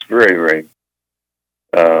to. It. It's very, very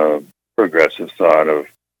progressive thought of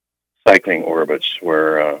cycling orbits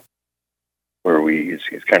where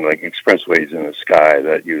it's kind of like expressways in the sky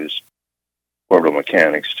that use orbital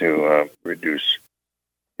mechanics to reduce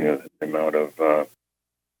the amount of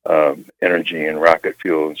energy and rocket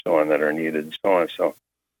fuel and so on that are needed and so on. So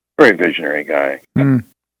very visionary guy.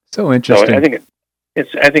 So interesting. So I think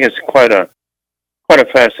it's quite a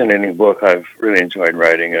fascinating book. I've really enjoyed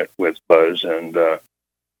writing it with Buzz, and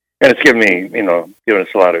it's given us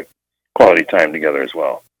a lot of quality time together as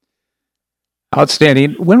well.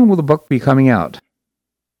 Outstanding. When will the book be coming out?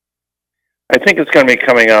 I think it's going to be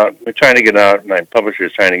coming out. We're trying to get it out. My publisher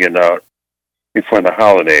is trying to get it out before the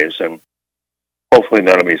holidays, and hopefully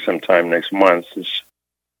that'll be sometime next month.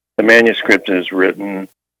 The manuscript is written.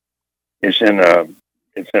 It's in a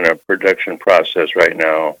production process right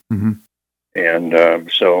now,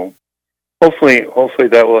 and so hopefully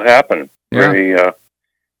that will happen very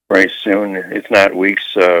soon. If not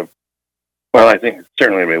weeks. Well, I think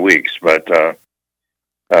certainly it'll be weeks, but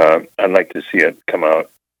I'd like to see it come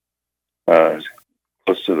out as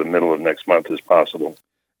close to the middle of next month as possible.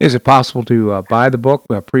 Is it possible to buy the book,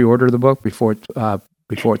 pre-order the book before it's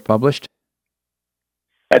published?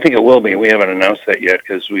 I think it will be. We haven't announced that yet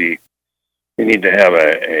because we need to have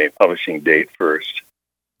a publishing date first.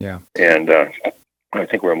 Yeah. And I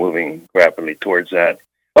think we're moving rapidly towards that.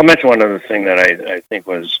 I'll mention one other thing that I think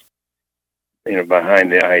was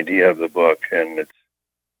behind the idea of the book, and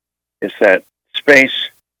it's that the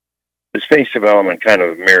space development kind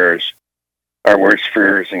of mirrors our worst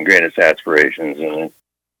fears and greatest aspirations, and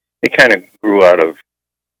it kind of grew out of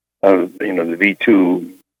the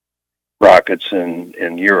V2 rockets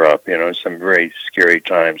in Europe. Some very scary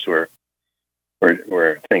times where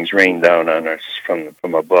things rained down on us from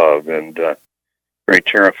above, and very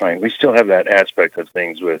terrifying. We still have that aspect of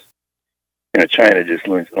things with China just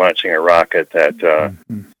launching a rocket that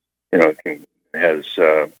has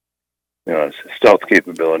stealth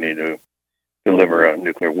capability to deliver a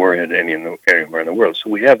nuclear warhead anywhere in the world.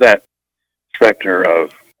 So we have that specter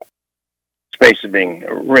of space as being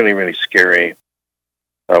really, really scary.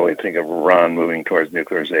 We think of Iran moving towards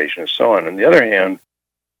nuclearization and so on. On the other hand,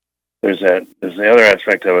 there's the other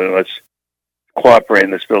aspect of it. Let's cooperate.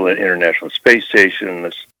 Let's build an international space station.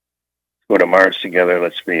 Let's go to Mars together.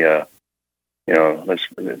 Let's be a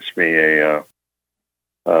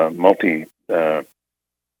multi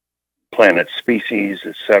planet species,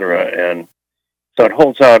 etc. And so it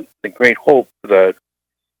holds out the great hope that it's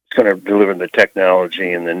going to deliver the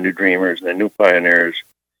technology and the new dreamers and the new pioneers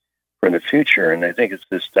for the future. And I think it's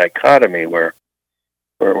this dichotomy where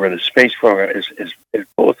the space program is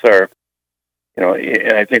both our, and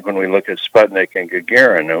I think when we look at Sputnik and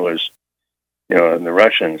Gagarin, it was, and the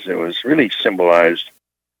Russians, it was really symbolized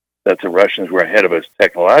that the Russians were ahead of us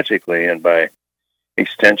technologically and by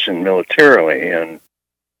extension militarily,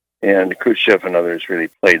 and Khrushchev and others really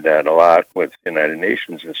played that a lot with the United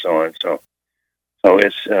Nations and so on. So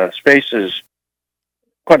it's space is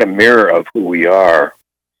quite a mirror of who we are,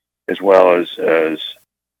 as well as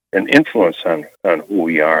an influence on who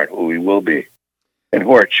we are and who we will be, and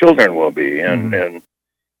who our children will be, and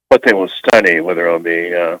what they will study, whether it'll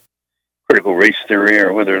be critical race theory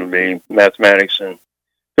or whether it'll be mathematics and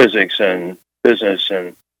physics and business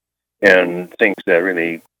and things that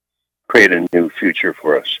really create a new future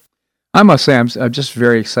for us. I must say, I'm just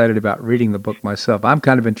very excited about reading the book myself. I'm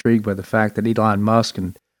kind of intrigued by the fact that Elon Musk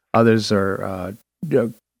and others are,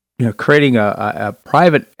 creating a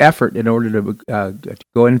private effort in order to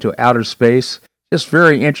go into outer space. Just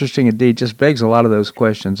very interesting indeed. Just begs a lot of those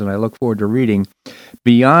questions, and I look forward to reading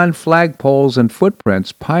Beyond Flagpoles and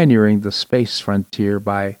Footprints: Pioneering the Space Frontier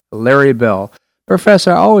by Larry Bell.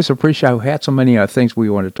 Professor, I always appreciate. We had so many things we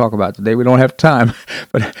want to talk about today. We don't have time,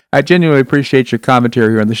 but I genuinely appreciate your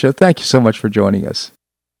commentary here on the show. Thank you so much for joining us.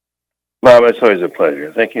 Bob, it's always a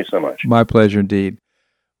pleasure. Thank you so much. My pleasure indeed.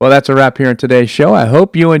 Well, that's a wrap here on today's show. I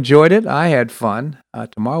hope you enjoyed it. I had fun.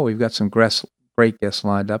 Tomorrow we've got some great guests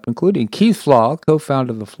lined up, including Keith Flaw,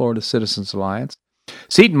 co-founder of the Florida Citizens Alliance.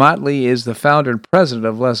 Seton Motley is the founder and president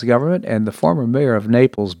of Less Government, and the former mayor of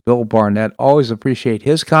Naples, Bill Barnett. Always appreciate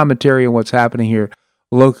his commentary on what's happening here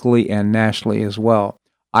locally and nationally as well.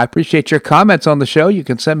 I appreciate your comments on the show. You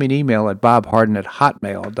can send me an email at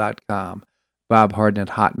bobharden@hotmail.com.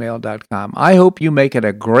 bobharden@hotmail.com. I hope you make it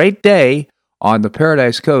a great day on the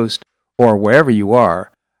Paradise Coast or wherever you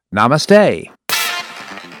are. Namaste.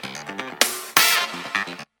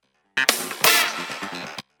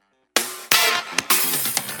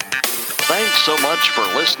 Thanks so much for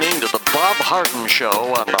listening to The Bob Harden Show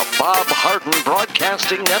on the Bob Harden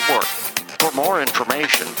Broadcasting Network. For more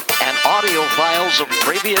information and audio files of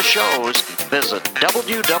previous shows, visit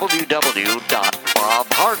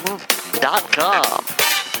www.bobharden.com.